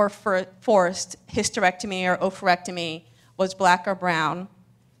coerced or forced hysterectomy or oophorectomy was black or brown.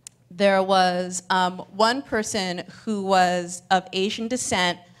 There was one person who was of Asian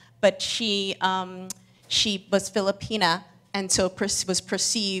descent, but she was Filipina, and so was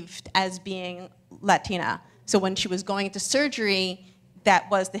perceived as being Latina. So when she was going into surgery, that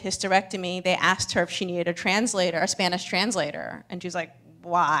was the hysterectomy, they asked her if she needed a translator, a Spanish translator, and she was like,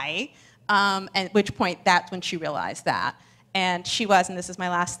 why? At which point, that's when she realized that. And she was, and this is my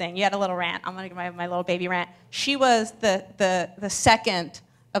last thing, you had a little rant, I'm gonna give my little baby rant. She was the second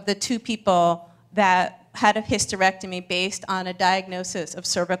of the two people that had a hysterectomy based on a diagnosis of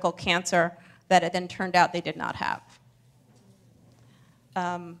cervical cancer that it then turned out they did not have.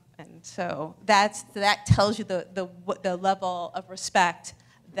 And so that tells you the level of respect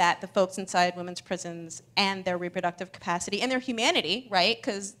that the folks inside women's prisons and their reproductive capacity and their humanity, right?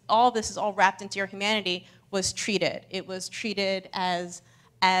 Because all this is all wrapped into your humanity, was treated. It was treated as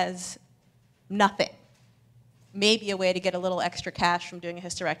nothing. Maybe a way to get a little extra cash from doing a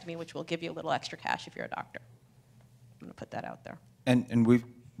hysterectomy, which will give you a little extra cash if you're a doctor. I'm gonna put that out there. And we've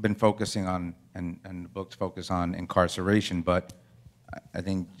been focusing on, and the books focus on incarceration, but I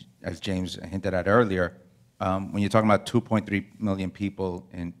think, as James hinted at earlier, when you're talking about 2.3 million people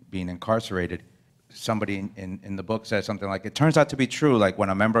being incarcerated, somebody in the book says something like, it turns out to be true, like when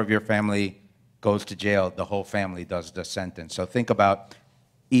a member of your family goes to jail, the whole family does the sentence. So think about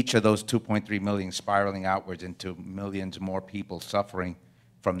each of those 2.3 million spiraling outwards into millions more people suffering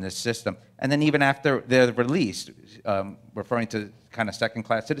from this system. And then even after they're released, referring to kind of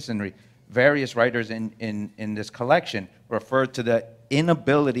second-class citizenry, various writers in this collection refer to the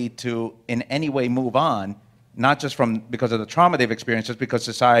inability to in any way move on, not just because of the trauma they've experienced, just because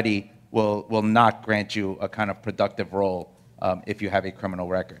society will not grant you a kind of productive role if you have a criminal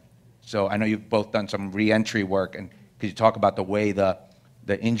record. So I know you've both done some re-entry work, and could you talk about the way the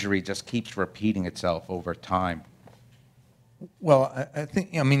injury just keeps repeating itself over time? Well, I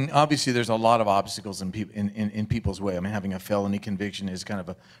think, I mean, obviously there's a lot of obstacles in people's way. I mean, having a felony conviction is kind of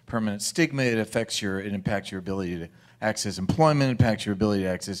a permanent stigma. It impacts your ability to access employment, impacts your ability to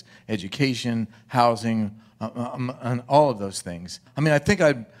access education, housing, and all of those things. I mean, I think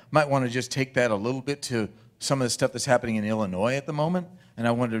I might want to just take that a little bit to some of the stuff that's happening in Illinois at the moment, and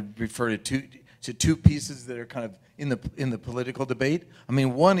I wanted to refer to two pieces that are kind of in the political debate. I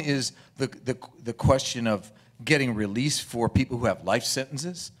mean, one is the question of getting release for people who have life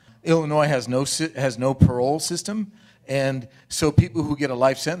sentences. Illinois has no parole system, and so people who get a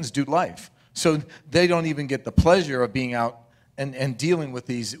life sentence do life. So they don't even get the pleasure of being out and dealing with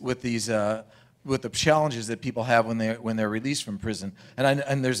the challenges that people have when they're released from prison.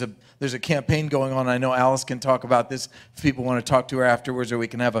 And there's a campaign going on. I know Alice can talk about this if people want to talk to her afterwards, or we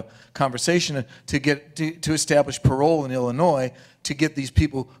can have a conversation to establish parole in Illinois to get these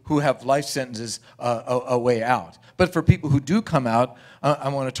people who have life sentences a way out. But for people who do come out, I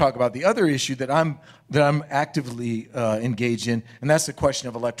want to talk about the other issue that I'm actively engaged in, and that's the question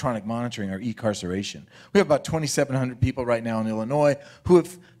of electronic monitoring, or e-carceration. We have about 2,700 people right now in Illinois who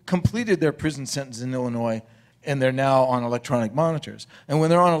have completed their prison sentence in Illinois, and they're now on electronic monitors. And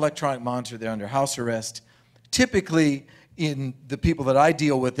when they're on electronic monitor, they're under house arrest. Typically, in the people that I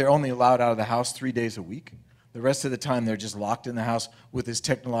deal with, they're only allowed out of the house 3 days a week. The rest of the time, they're just locked in the house with this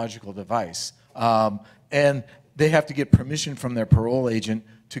technological device. And they have to get permission from their parole agent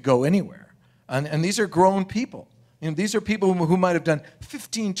to go anywhere. And these are grown people. You know, these are people who might have done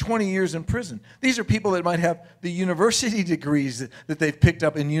 15, 20 years in prison. These are people that might have the university degrees that they've picked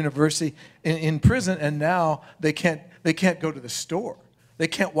up in university, in prison, and now they can't go to the store. They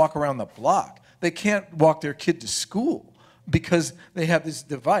can't walk around the block. They can't walk their kid to school because they have this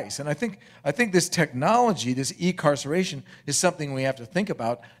device. And I think this technology, this e-carceration, is something we have to think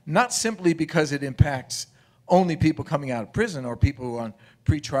about, not simply because it impacts only people coming out of prison or people who are on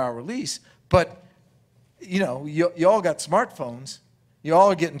pretrial release, but you know, you all got smartphones. You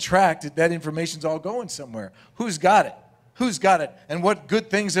all are getting tracked. That information's all going somewhere. Who's got it? Who's got it? And what good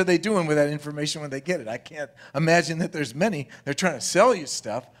things are they doing with that information when they get it? I can't imagine that there's many. They're trying to sell you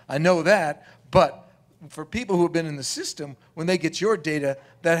stuff. I know that. But for people who have been in the system, when they get your data,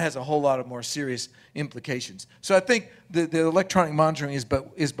 that has a whole lot of more serious implications. So I think the electronic monitoring is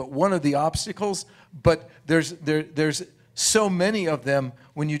but one of the obstacles. But there's so many of them,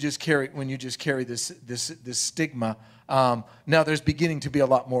 when you just carry this stigma. Now there's beginning to be a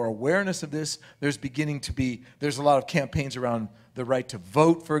lot more awareness of this. There's a lot of campaigns around the right to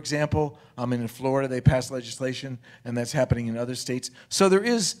vote, for example. In Florida, they passed legislation, and that's happening in other states. So there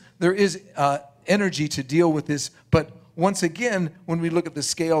is energy to deal with this, but once again, when we look at the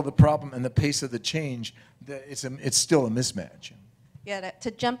scale of the problem and the pace of the change, it's still a mismatch. Yeah, to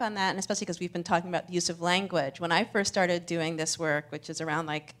jump on that, and especially because we've been talking about the use of language. When I first started doing this work, which is around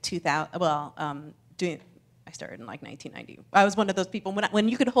like 2000, I started in like 1990. I was one of those people when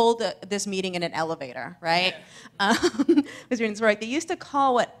you could hold this meeting in an elevator, right? Right. They used to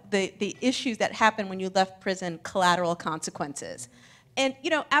call the issues that happened when you left prison collateral consequences. And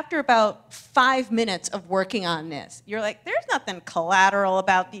after about 5 minutes of working on this, you're like, there's nothing collateral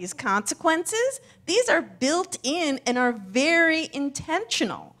about these consequences. These are built in and are very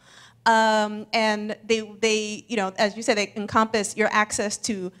intentional. And they, as you said, they encompass your access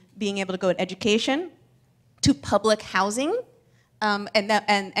to being able to go to education, to public housing,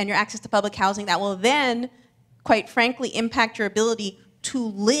 and your access to public housing that will then, quite frankly, impact your ability to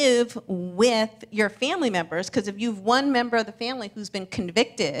live with your family members, because if you've one member of the family who's been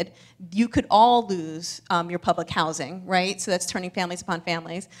convicted, you could all lose your public housing, right? So that's turning families upon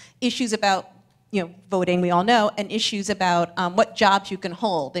families. Issues about voting, we all know, and issues about what jobs you can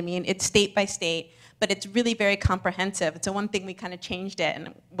hold. I mean, it's state by state, but it's really very comprehensive. So one thing we kind of changed it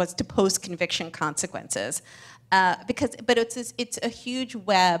and was to post-conviction consequences, but it's a huge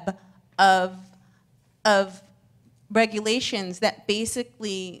web of regulations that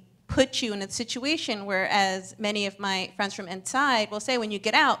basically put you in a situation where, as many of my friends from inside will say, when you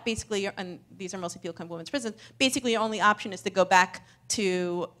get out, basically, and these are mostly people who come from women's prisons, basically your only option is to go back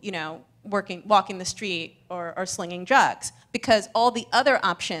to, walking the street or slinging drugs, because all the other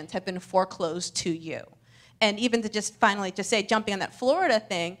options have been foreclosed to you. And even to just finally just say, jumping on that Florida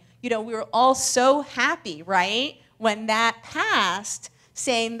thing, we were all so happy, right, when that passed,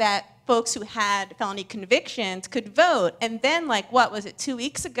 saying that folks who had felony convictions could vote. And then, what was it, 2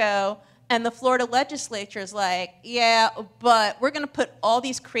 weeks ago, and the Florida legislature is like, yeah, but we're going to put all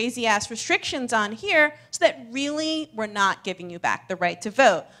these crazy-ass restrictions on here so that really we're not giving you back the right to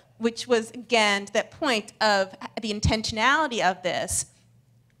vote, which was, again, to that point of the intentionality of this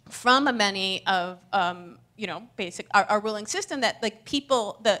from many of, our ruling system, that the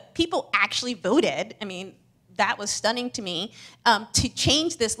people actually voted. I mean, that was stunning to me, to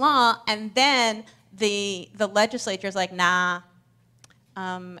change this law, and then the legislature is like, nah.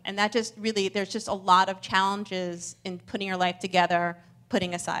 And that just really, there's just a lot of challenges in putting your life together,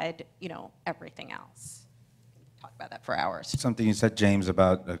 putting aside, everything else. Talk about that for hours. Something you said, James,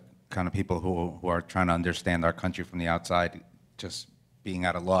 about the kind of people who are trying to understand our country from the outside, just being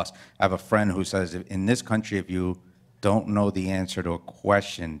at a loss. I have a friend who says, in this country, if you don't know the answer to a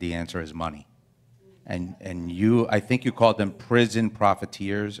question, the answer is money. And I think you called them prison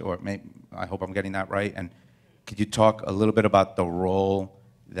profiteers, or I hope I'm getting that right. And could you talk a little bit about the role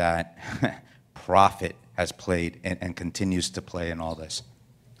that profit has played and continues to play in all this?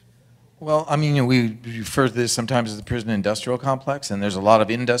 Well, I mean, we refer to this sometimes as the prison industrial complex, and there's a lot of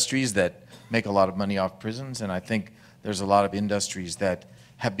industries that make a lot of money off prisons, and I think there's a lot of industries that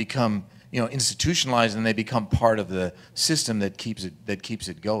have become, institutionalized, and they become part of the system that keeps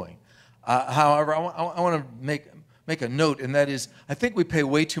it going. However, I want to make a note, and that is, I think we pay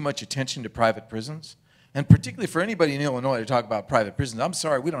way too much attention to private prisons, and particularly for anybody in Illinois to talk about private prisons. I'm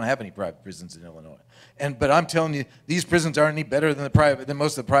sorry, we don't have any private prisons in Illinois. But I'm telling you, these prisons aren't any better than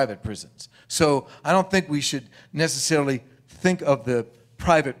most of the private prisons. So I don't think we should necessarily think of the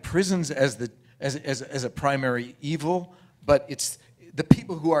private prisons as a primary evil, but it's the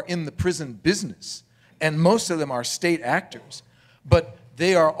people who are in the prison business, and most of them are state actors. But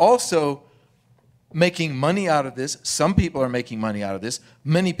they are also making money out of this. Some people are making money out of this.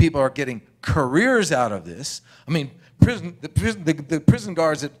 Many people are getting careers out of this. I mean, the prison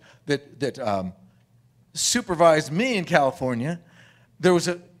guards that supervised me in California, there was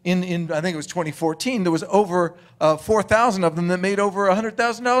in I think it was 2014, there was over 4,000 of them that made over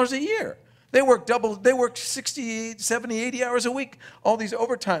 $100,000 a year. They worked 60, 70, 80 hours a week, all these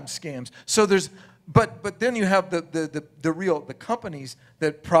overtime scams. So there's, but then you have the companies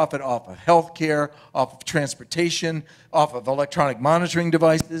that profit off of healthcare, off of transportation, off of electronic monitoring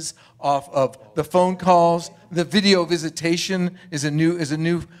devices, off of the phone calls. The video visitation is a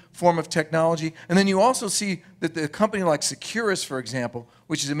new form of technology. And then you also see that the company like Securus, for example,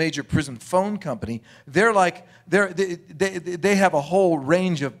 which is a major prison phone company, they have a whole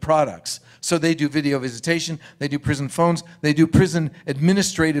range of products. So they do video visitation, they do prison phones, they do prison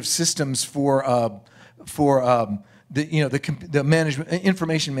administrative systems for the management,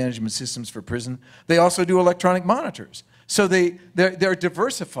 information management systems for prison. They also do electronic monitors. So they're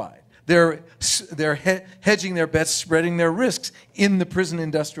diversified. They're hedging their bets, spreading their risks in the prison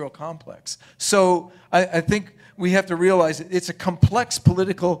industrial complex. So I think we have to realize that it's a complex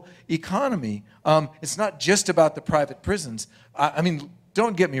political economy. It's not just about the private prisons. I mean,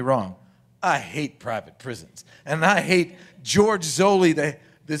 don't get me wrong. I hate private prisons, and I hate George Zoley,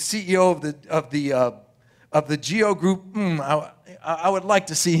 the CEO of the Geo Group. I would like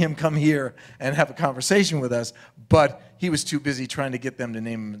to see him come here and have a conversation with us, but he was too busy trying to get them to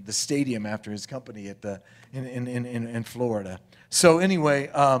name the stadium after his company at in Florida. So anyway,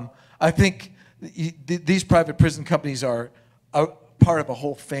 I think these private prison companies are part of a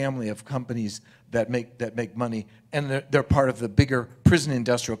whole family of companies that make money, and they're part of the bigger prison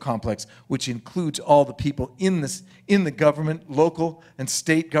industrial complex, which includes all the people in the government, local and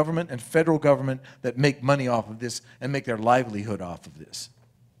state government and federal government, that make money off of this and make their livelihood off of this.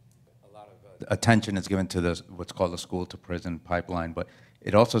 A lot of attention is given to what's called the school to prison pipeline, but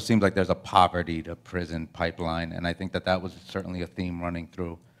it also seems like there's a poverty to prison pipeline, and I think that was certainly a theme running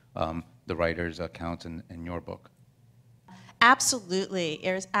through the writer's accounts in your book. Absolutely.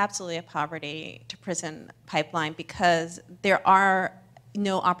 There's absolutely a poverty to prison pipeline because there are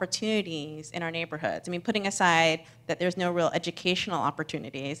no opportunities in our neighborhoods. I mean, putting aside that there's no real educational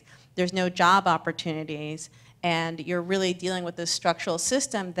opportunities, there's no job opportunities, and you're really dealing with this structural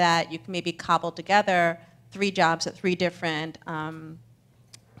system that you can maybe cobble together 3 jobs at 3 different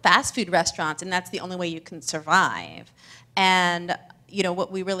fast food restaurants, and that's the only way you can survive. And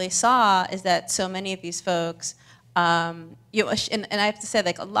what we really saw is that so many of these folks, and I have to say,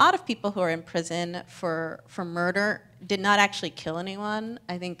 like, a lot of people who are in prison for murder did not actually kill anyone.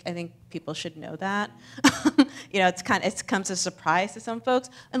 I think people should know that. It comes as a surprise to some folks.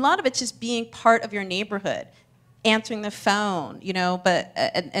 And a lot of it's just being part of your neighborhood, answering the phone,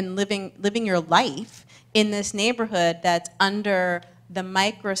 and living your life in this neighborhood that's under the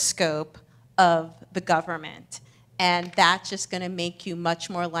microscope of the government. And that's just going to make you much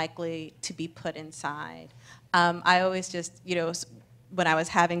more likely to be put inside. I always just, when I was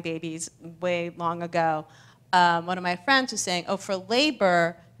having babies way long ago, one of my friends was saying, oh, for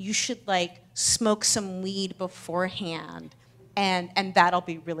labor, you should smoke some weed beforehand, and that'll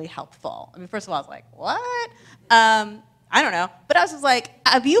be really helpful. I mean, first of all, I was like, what? I don't know. But I was just like,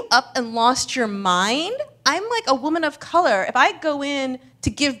 have you up and lost your mind? I'm like a woman of color. If I go in to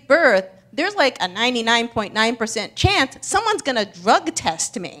give birth, there's like a 99.9% chance someone's going to drug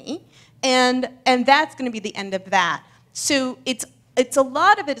test me. And that's going to be the end of that. So it's a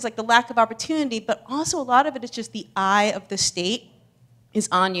lot of it is like the lack of opportunity, but also a lot of it is just the eye of the state is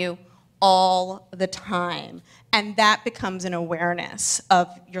on you all the time. And that becomes an awareness of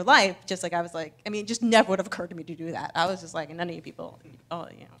your life, just like I was like, I mean, it just never would have occurred to me to do that. I was just like, none of you people,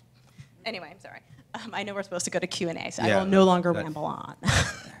 Anyway, I'm sorry. I know we're supposed to go to Q&A, so I will no longer ramble on.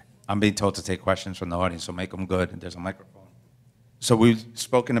 I'm being told to take questions from the audience, so make them good. There's a microphone. So we've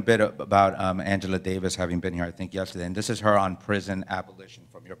spoken a bit about Angela Davis having been here, I think, yesterday, and this is her on prison abolition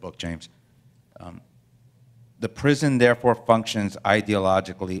from your book, James. The prison therefore functions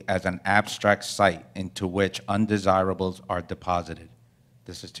ideologically as an abstract site into which undesirables are deposited.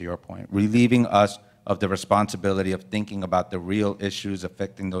 This is to your point, relieving us of the responsibility of thinking about the real issues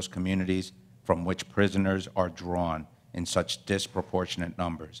affecting those communities from which prisoners are drawn in such disproportionate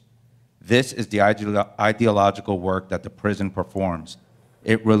numbers. This is the ideological work that the prison performs.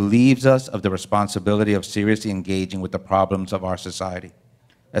 It relieves us of the responsibility of seriously engaging with the problems of our society,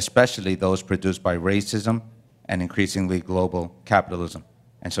 especially those produced by racism and increasingly global capitalism.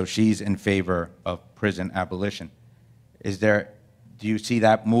 And so she's in favor of prison abolition. Do you see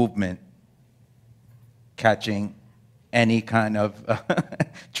that movement catching any kind of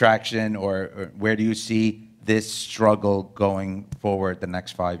traction, or where do you see this struggle going forward the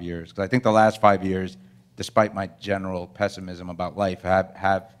next 5 years? Because I think the last 5 years, despite my general pessimism about life,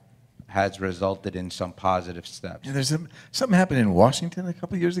 has resulted in some positive steps. Yeah, there's something happened in Washington a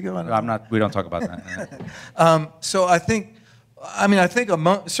couple of years ago. We don't talk about that. So I think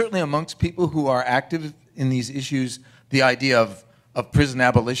certainly amongst people who are active in these issues, the idea of prison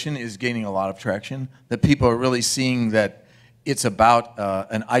abolition is gaining a lot of traction. That people are really seeing that it's about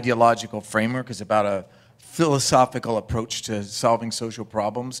an ideological framework, it's about a philosophical approach to solving social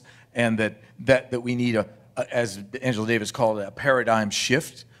problems, and that we need as Angela Davis called it, a paradigm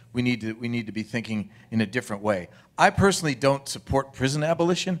shift. We need to be thinking in a different way. I personally don't support prison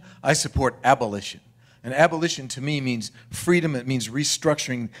abolition. I support abolition. And abolition to me means freedom. It means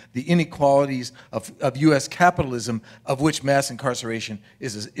restructuring the inequalities of U.S. capitalism, of which mass incarceration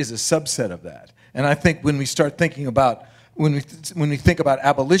is a subset of that. And I think when we start thinking about, when we think about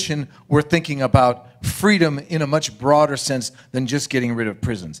abolition, we're thinking about freedom in a much broader sense than just getting rid of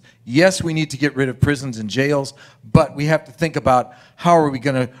prisons. Yes, we need to get rid of prisons and jails, but we have to think about how are we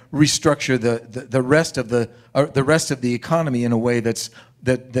going to restructure the rest of the economy in a way that's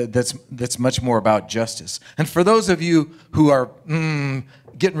much more about justice. And for those of you who are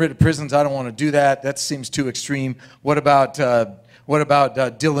getting rid of prisons, I don't want to do that. That seems too extreme. What about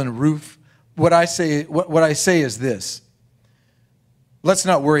Dylan Roof? What I say is this: let's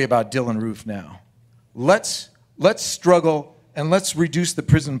not worry about Dylan Roof now. Let's struggle and let's reduce the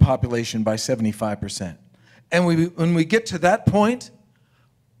prison population by 75%. And when we get to that point,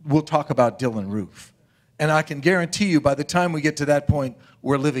 we'll talk about Dylan Roof. And I can guarantee you, by the time we get to that point,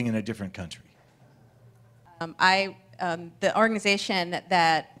 we're living in a different country. The organization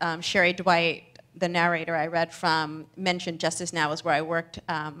that Sherry Dwight, the narrator I read from, mentioned Justice Now is where I worked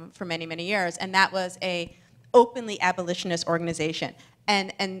for many, many years, and that was a openly abolitionist organization.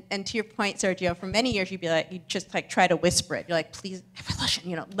 And to your point, Sergio, for many years you'd be like, you just like try to whisper it. You're like, please,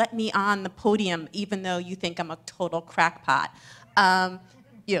 abolition, let me on the podium, even though you think I'm a total crackpot.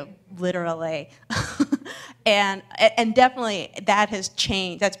 Literally. and definitely that has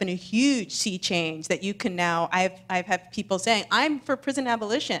changed. That's been a huge sea change that you can now, I've had people saying, I'm for prison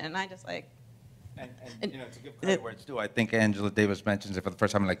abolition, and I just like. And to give credit where it's due, I think Angela Davis mentions it for the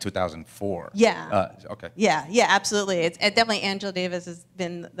first time in like 2004. Yeah. Okay. Yeah, absolutely. It's definitely Angela Davis has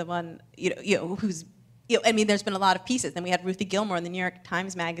been the one, who's, there's been a lot of pieces. Then we had Ruthie Gilmore in the New York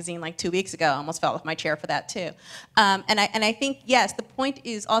Times Magazine like 2 weeks ago. I almost fell off my chair for that too. And I think, yes, the point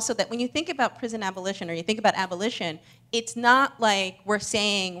is also that when you think about prison abolition or you think about abolition, it's not like we're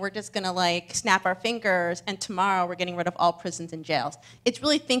saying we're just gonna like snap our fingers and tomorrow we're getting rid of all prisons and jails. It's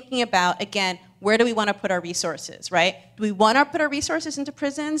really thinking about, again, where do we want to put our resources, right? Do we want to put our resources into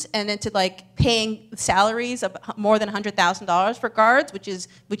prisons and into like paying salaries of more than $100,000 for guards, which is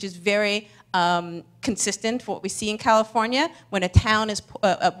very consistent for what we see in California. When a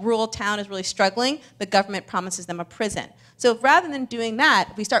rural town is really struggling, the government promises them a prison. So rather than doing that,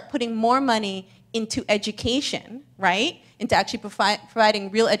 if we start putting more money into education, right? Into actually providing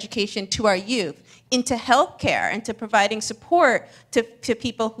real education to our youth, into healthcare, into providing support to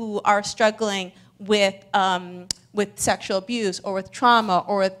people who are struggling with sexual abuse or with trauma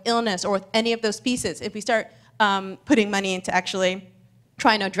or with illness or with any of those pieces. If we start putting money into actually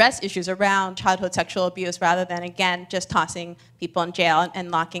trying to address issues around childhood sexual abuse rather than, again, just tossing people in jail and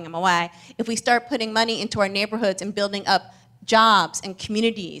locking them away. If we start putting money into our neighborhoods and building up jobs and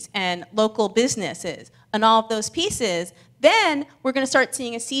communities and local businesses and all of those pieces, then we're going to start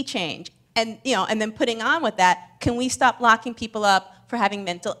seeing a sea change. And then putting on with that, can we stop locking people up for having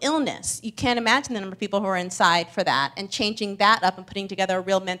mental illness? You can't imagine the number of people who are inside for that, and changing that up and putting together a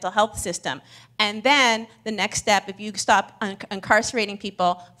real mental health system. And then the next step, if you stop incarcerating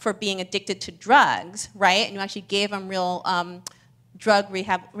people for being addicted to drugs, right, and you actually gave them real drug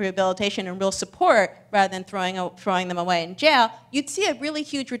rehabilitation and real support rather than throwing them away in jail, you'd see a really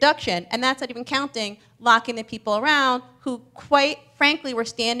huge reduction. And that's not even counting locking the people around who, quite frankly, were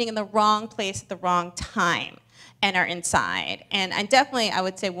standing in the wrong place at the wrong time and are inside. And definitely, I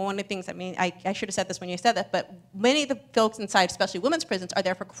would say, one of the things, I should have said this when you said that, but many of the folks inside, especially women's prisons, are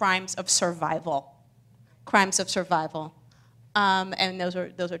there for crimes of survival. Crimes of survival. And those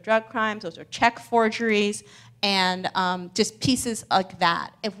are drug crimes, those are check forgeries, and just pieces like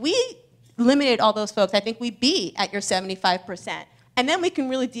that. If we limited all those folks, I think we'd be at your 75%. And then we can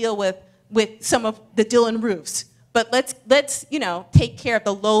really deal with some of the Dylan Roofs. But let's take care of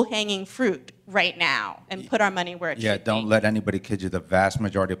the low-hanging fruit right now and put our money where it should be. Yeah, don't let anybody kid you. The vast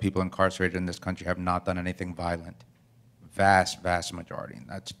majority of people incarcerated in this country have not done anything violent. Vast, vast majority.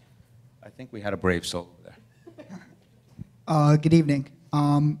 And I think we had a brave soul there. Good evening.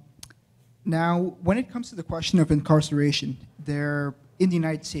 Now, when it comes to the question of incarceration, in the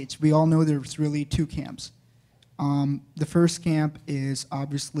United States, we all know there's really two camps. The first camp is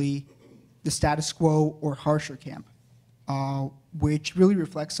obviously the status quo or harsher camp, which really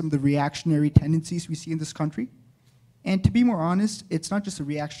reflects some of the reactionary tendencies we see in this country. And to be more honest, it's not just the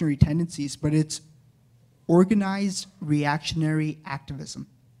reactionary tendencies, but it's organized reactionary activism.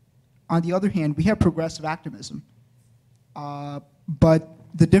 On the other hand, we have progressive activism. But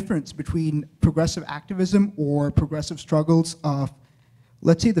the difference between progressive activism or progressive struggles of,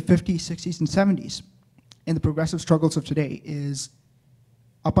 let's say, the 50s, 60s, and 70s, and the progressive struggles of today is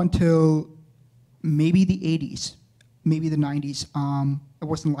up until maybe the 80s, maybe the 90s. I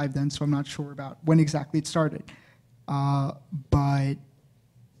wasn't live then, so I'm not sure about when exactly it started. But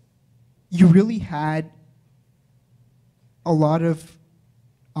you really had a lot of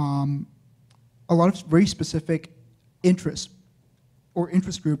very specific interests or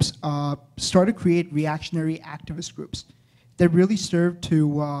interest groups start to create reactionary activist groups that really served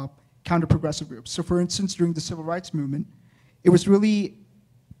to counter progressive groups. So for instance, during the civil rights movement, it was really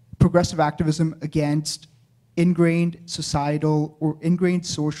progressive activism against ingrained societal or ingrained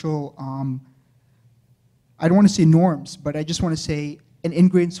social, I don't want to say norms, but I just want to say an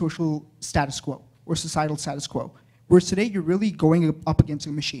ingrained social status quo or societal status quo. Whereas today you're really going up against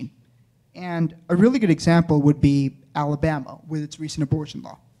a machine. And a really good example would be Alabama with its recent abortion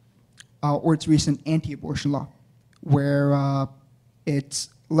law, or its recent anti-abortion law, where it's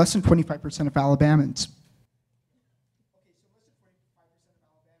less than 25% of Alabamans. Okay, so less than 25% of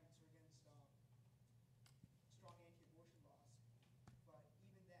Alabamans are against strong anti-abortion laws, but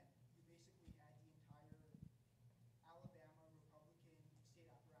even then, you basically had the entire Alabama Republican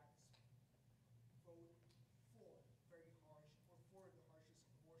state apparatus vote for very harsh, or for the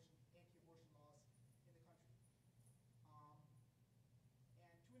harshest anti-abortion laws in the country. And to an extent, while abortion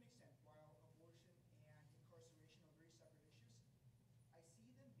and incarceration are very separate issues, I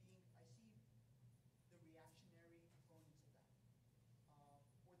see the reactionary components of that,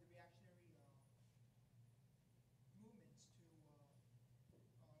 or the reactionary movements towards a more reactionary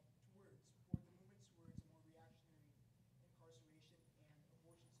incarceration and abortion system, coming from the same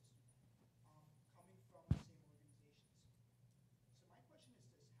organizations. So my question is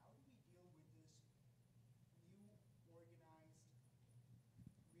this: how do we deal with this new organized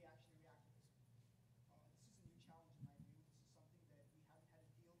reactionary activism? This is a new challenge in my view. This is something that we haven't had to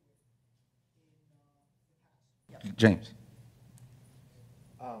deal with in the past. James.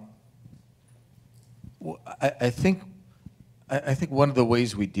 Well, I think one of the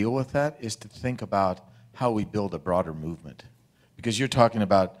ways we deal with that is to think about how we build a broader movement. Because you're talking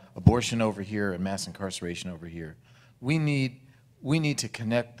about abortion over here and mass incarceration over here. We need to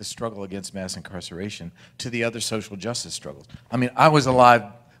connect the struggle against mass incarceration to the other social justice struggles. I mean, I was alive,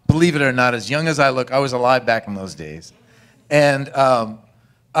 believe it or not, as young as I look, I was alive back in those days. And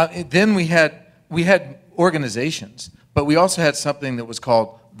then we had organizations, but we also had something that was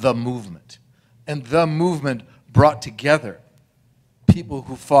called the movement. And the movement brought together people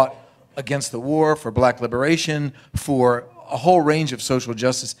who fought against the war, for black liberation, for a whole range of social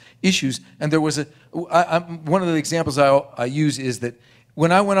justice issues. And there was one of the examples I use is that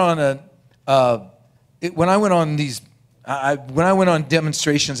when I went on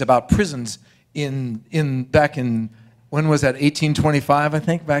demonstrations about prisons back in when was that, 1825, I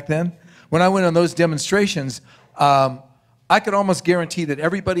think, back then? When I went on those demonstrations, I could almost guarantee that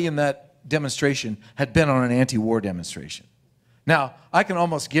everybody in that demonstration had been on an anti-war demonstration. Now, I can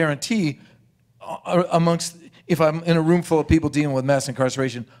almost guarantee if I'm in a room full of people dealing with mass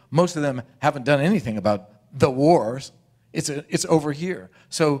incarceration, most of them haven't done anything about the wars. It's over here.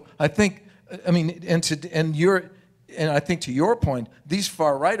 So I think, I mean, and I think to your point, these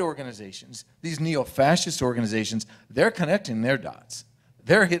far-right organizations, these neo-fascist organizations, they're connecting their dots.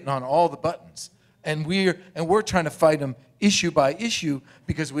 They're hitting on all the buttons. And we're trying to fight them issue by issue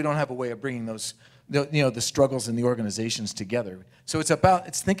because we don't have a way of bringing the struggles and the organizations together. So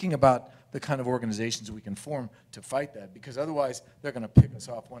it's thinking about the kind of organizations we can form to fight that, because otherwise they're going to pick us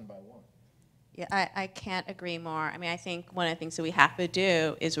off one by one. Yeah, I can't agree more. I mean, I think one of the things that we have to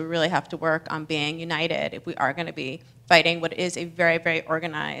do is we really have to work on being united if we are going to be fighting what is a very, very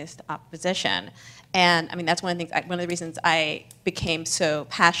organized opposition. And I mean, that's one of the reasons I became so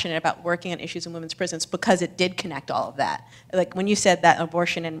passionate about working on issues in women's prisons, because it did connect all of that. Like when you said that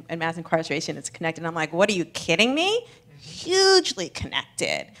abortion and mass incarceration is connected, I'm like, what, are you kidding me? Hugely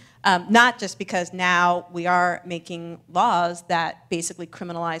connected. Not just because now we are making laws that basically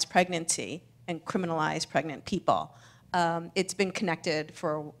criminalize pregnancy and criminalize pregnant people. It's been connected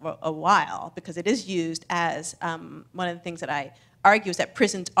for a while because it is used as, one of the things that I argue is that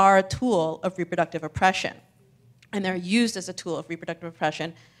prisons are a tool of reproductive oppression. And they're used as a tool of reproductive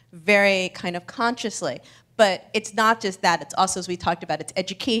oppression very kind of consciously. But it's not just that, it's also, as we talked about, it's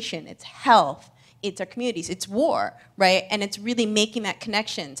education, it's health, it's our communities, it's war, right? And it's really making that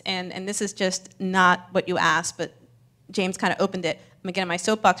connections. And this is just not what you asked, but James kind of opened it. I'm gonna get on my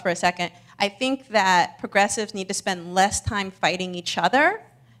soapbox for a second. I think that progressives need to spend less time fighting each other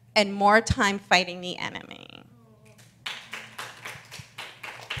and more time fighting the enemy.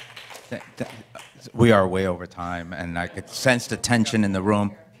 We are way over time, and I could sense the tension in the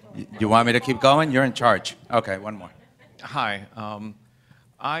room. You want me to keep going? You're in charge. Okay, one more. Hi.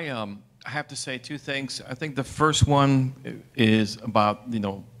 I have to say two things. I think the first one is about,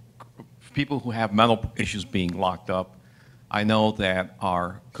 people who have mental issues being locked up. I know that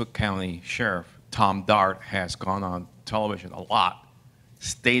our Cook County Sheriff, Tom Dart, has gone on television a lot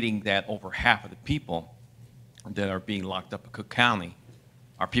stating that over half of the people that are being locked up in Cook County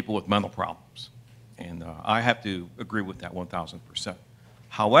are people with mental problems. And I have to agree with that 1,000%.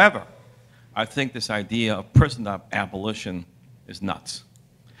 However, I think this idea of prison abolition is nuts.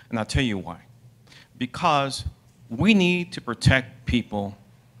 And I'll tell you why. Because we need to protect people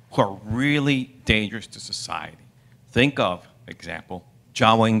who are really dangerous to society. Think of, example,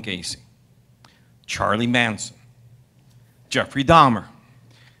 John Wayne Gacy, Charlie Manson, Jeffrey Dahmer.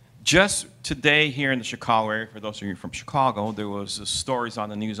 Just today here in the Chicago area, for those of you from Chicago, there was stories on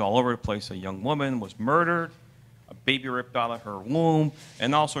the news all over the place. A young woman was murdered, a baby ripped out of her womb,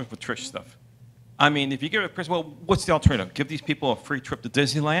 and all sorts of patricia stuff. I mean, if you give it a prison, well, what's the alternative? Give these people a free trip to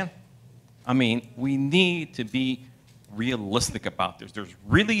Disneyland? I mean, we need to be realistic about this. There's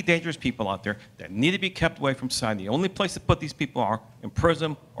really dangerous people out there that need to be kept away from society. The only place to put these people are in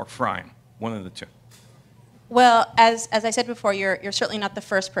prison or frying, one of the two. Well, as I said before, you're certainly not the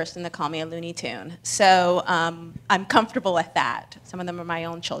first person to call me a Looney Tune. So I'm comfortable with that. Some of them are my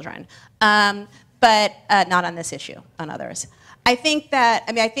own children. But not on this issue, on others. I think that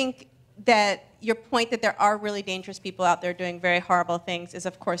your point that there are really dangerous people out there doing very horrible things is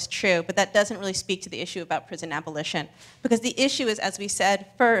of course true, but that doesn't really speak to the issue about prison abolition. Because the issue is, as we said,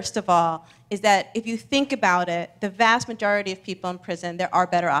 first of all, is that if you think about it, the vast majority of people in prison, there are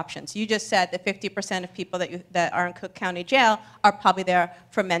better options. You just said that 50% of people that are in Cook County Jail are probably there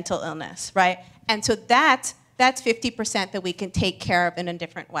for mental illness, right? And so that's 50% that we can take care of in a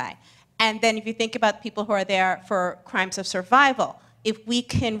different way. And then if you think about people who are there for crimes of survival, if we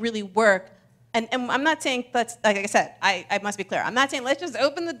can really work. And I'm not saying, like I said, I must be clear. I'm not saying let's just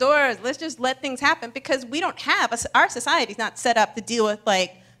open the doors, let's just let things happen, because we don't have, our society's not set up to deal with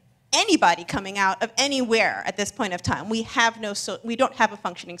like anybody coming out of anywhere at this point of time. We don't have a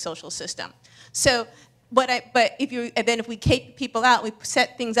functioning social system. So, but if we take people out, we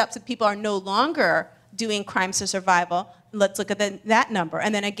set things up so people are no longer doing crimes of survival, let's look at that number.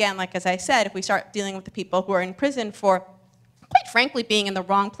 And then again, like as I said, if we start dealing with the people who are in prison for, quite frankly, being in the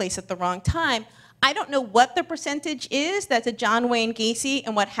wrong place at the wrong time, I don't know what the percentage is that's a John Wayne Gacy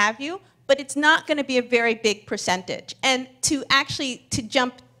and what have you, but it's not going to be a very big percentage. And to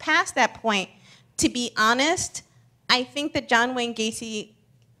jump past that point, to be honest, I think that John Wayne Gacy,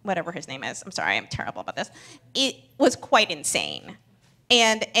 whatever his name is, I'm sorry, I'm terrible about this, it was quite insane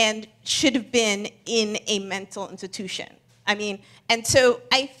and should have been in a mental institution. I mean, and so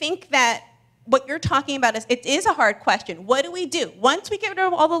I think that what you're talking about is, it is a hard question. What do we do? Once we get rid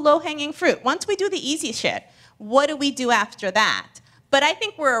of all the low-hanging fruit, once we do the easy shit, what do we do after that? But I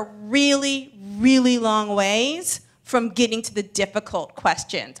think we're a really, really long ways from getting to the difficult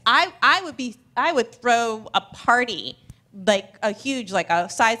questions. I would throw a party, like a huge, like a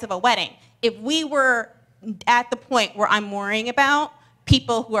size of a wedding, if we were at the point where I'm worrying about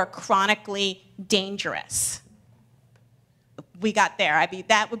people who are chronically dangerous. We got there. I mean,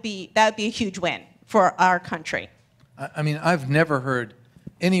 that would be a huge win for our country. I mean, I've never heard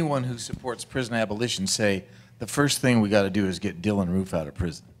anyone who supports prison abolition say the first thing we got to do is get Dylan Roof out of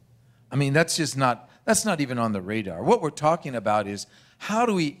prison. I mean, that's not even on the radar. What we're talking about is how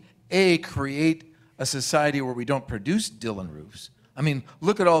do we create a society where we don't produce Dylan Roofs? I mean,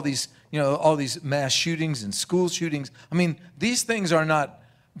 look at all these, all these mass shootings and school shootings. I mean, these things are not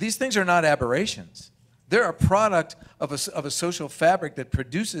aberrations. They're a product of a social fabric that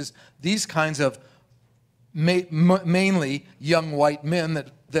produces these kinds of mainly young white men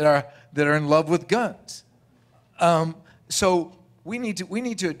that are in love with guns. So we need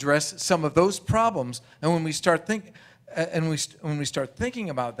to address some of those problems, and when we start thinking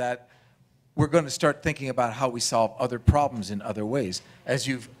about that, we're going to start thinking about how we solve other problems in other ways, as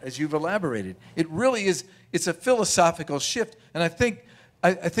you've elaborated. It really is. It's a philosophical shift, and I think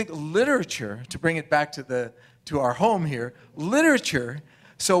literature, to bring it back to our home here, literature.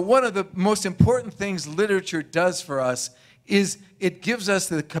 So one of the most important things literature does for us is it gives us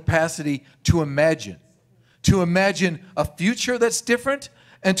the capacity to imagine a future that's different,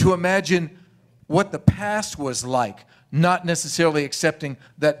 and to imagine what the past was like, not necessarily accepting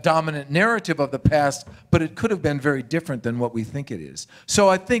that dominant narrative of the past, but it could have been very different than what we think it is. So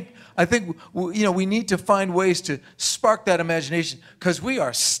I think we need to find ways to spark that imagination, because we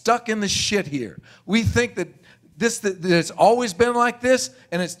are stuck in the shit here. We think that it's always been like this,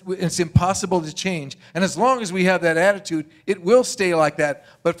 and it's impossible to change. And as long as we have that attitude, it will stay like that.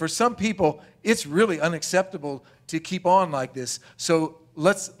 But for some people, it's really unacceptable to keep on like this. So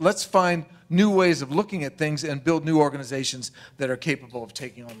let's find new ways of looking at things and build new organizations that are capable of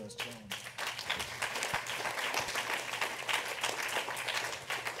taking on those challenges.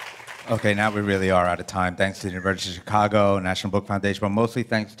 Okay, now we really are out of time. Thanks to the University of Chicago, National Book Foundation, but mostly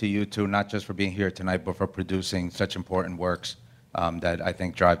thanks to you two, not just for being here tonight, but for producing such important works that I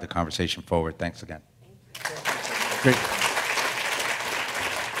think drive the conversation forward. Thanks again. Great.